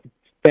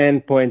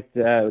standpoint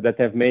that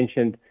they've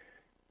mentioned.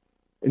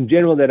 In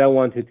general, they don't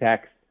want to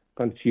tax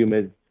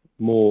consumers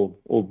more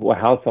or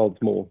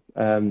households more.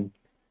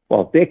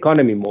 Well, the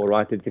economy more,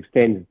 right? It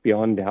extends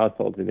beyond the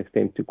households. It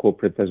extends to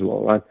corporates as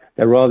well, right?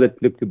 They rather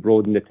look to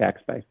broaden the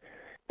tax base.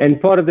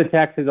 And part of the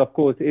taxes, of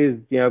course, is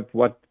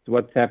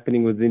what's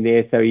happening within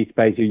the SOE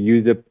space, your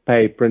user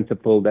pay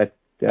principle that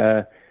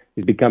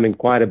is becoming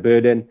quite a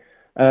burden.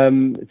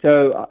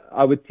 So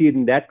I would see it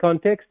in that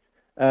context.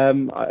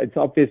 It's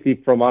obviously,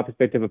 from our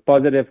perspective, a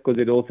positive because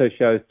it also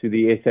shows to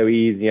the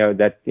SOEs,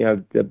 that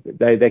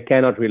they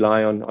cannot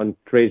rely on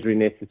Treasury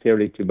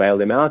necessarily to bail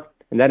them out.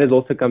 And that has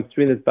also come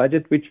through in this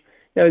budget, which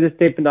is a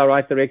step in the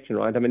right direction,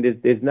 right? I mean,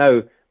 there's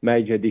no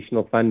major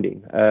additional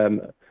funding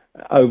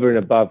over and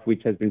above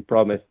which has been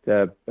promised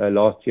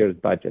last year's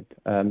budget.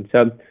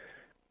 So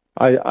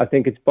I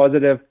think it's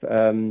positive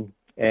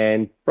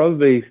and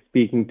probably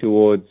speaking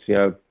towards,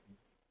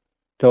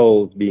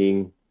 tolls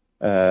being,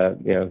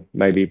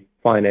 maybe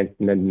financed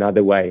in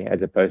another way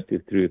as opposed to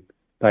through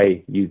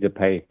user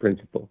pay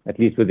principle, at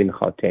least within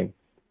Gauteng.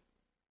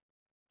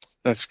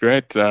 That's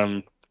great.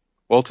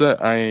 Walter,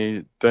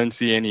 I don't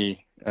see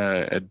any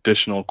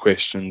additional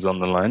questions on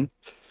the line.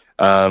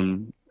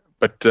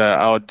 But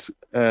I'd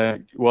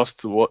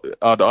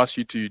ask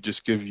you to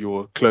just give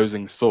your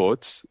closing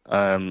thoughts.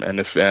 And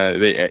if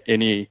there are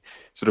any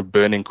sort of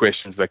burning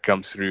questions that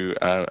come through,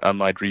 I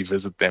might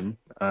revisit them.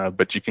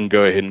 But you can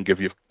go ahead and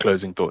give your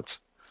closing thoughts.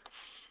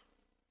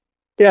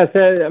 Yeah,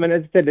 so I mean,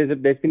 as I said,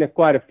 there's been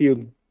quite a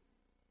few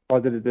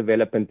positive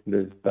developments in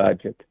this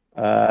budget,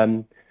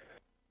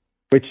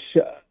 which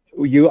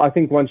I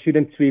think one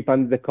shouldn't sweep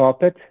under the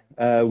carpet.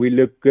 We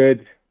look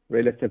good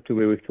relative to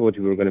where we thought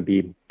we were going to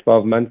be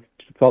 12 months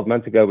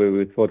ago, where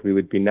we thought we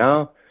would be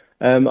now.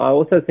 I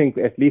also think,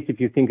 at least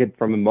if you think it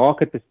from a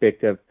market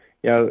perspective,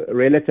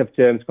 relative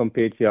terms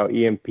compared to our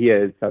EM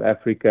peers, South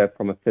Africa,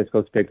 from a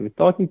fiscal perspective, is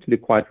starting to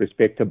look quite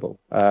respectable.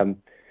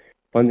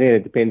 One thing,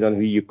 it depends on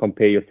who you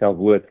compare yourself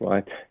with,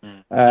 right?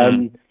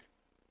 And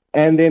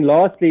then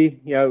lastly,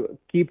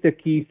 keep the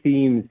key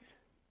themes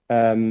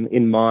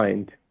in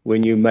mind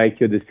when you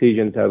make your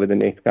decisions over the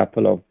next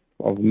couple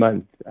of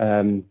months.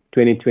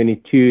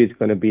 2022 is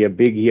going to be a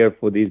big year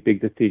for these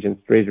big decisions.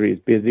 Treasury is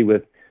busy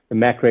with the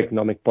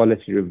macroeconomic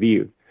policy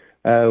review,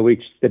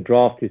 which the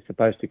draft is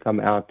supposed to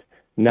come out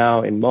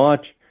now in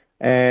March.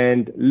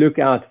 And look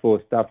out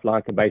for stuff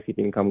like a basic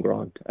income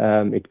grant.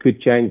 It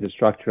could change the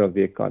structure of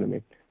the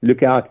economy.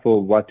 Look out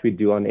for what we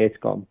do on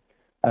Eskom,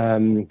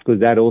 because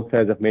that also,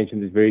 as I've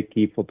mentioned, is very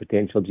key for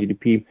potential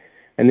GDP.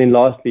 And then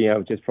lastly,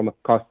 just from a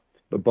cost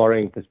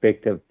borrowing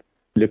perspective,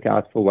 look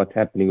out for what's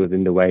happening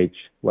within the wage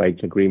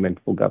agreement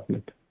for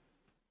government.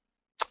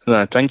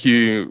 Thank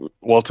you,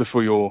 Walter,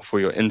 for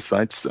your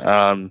insights.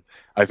 I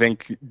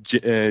think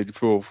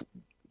for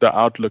the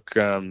outlook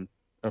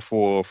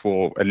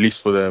for at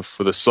least for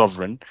the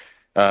sovereign,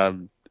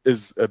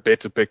 is a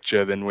better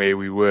picture than where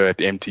we were at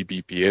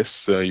MTBPS,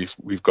 so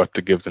we've got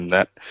to give them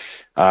that.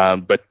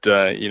 But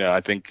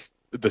I think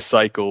the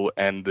cycle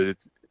and the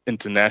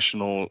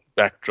international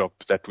backdrop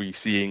that we're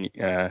seeing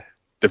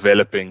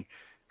developing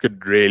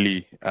could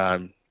really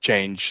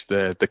change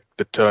the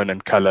tone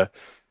and color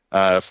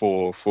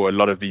for a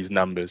lot of these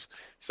numbers.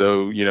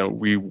 So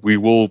we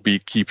will be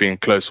keeping a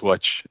close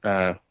watch,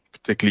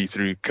 particularly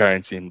through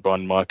currency and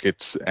bond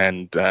markets,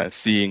 and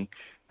seeing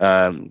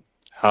how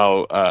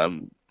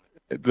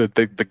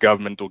the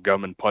government or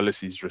government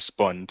policies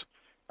respond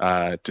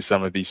to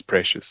some of these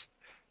pressures.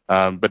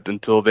 But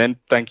until then,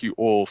 thank you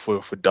all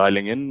for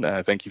dialing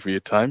in. Thank you for your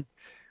time.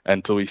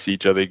 Until we see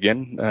each other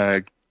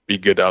again, be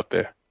good out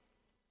there.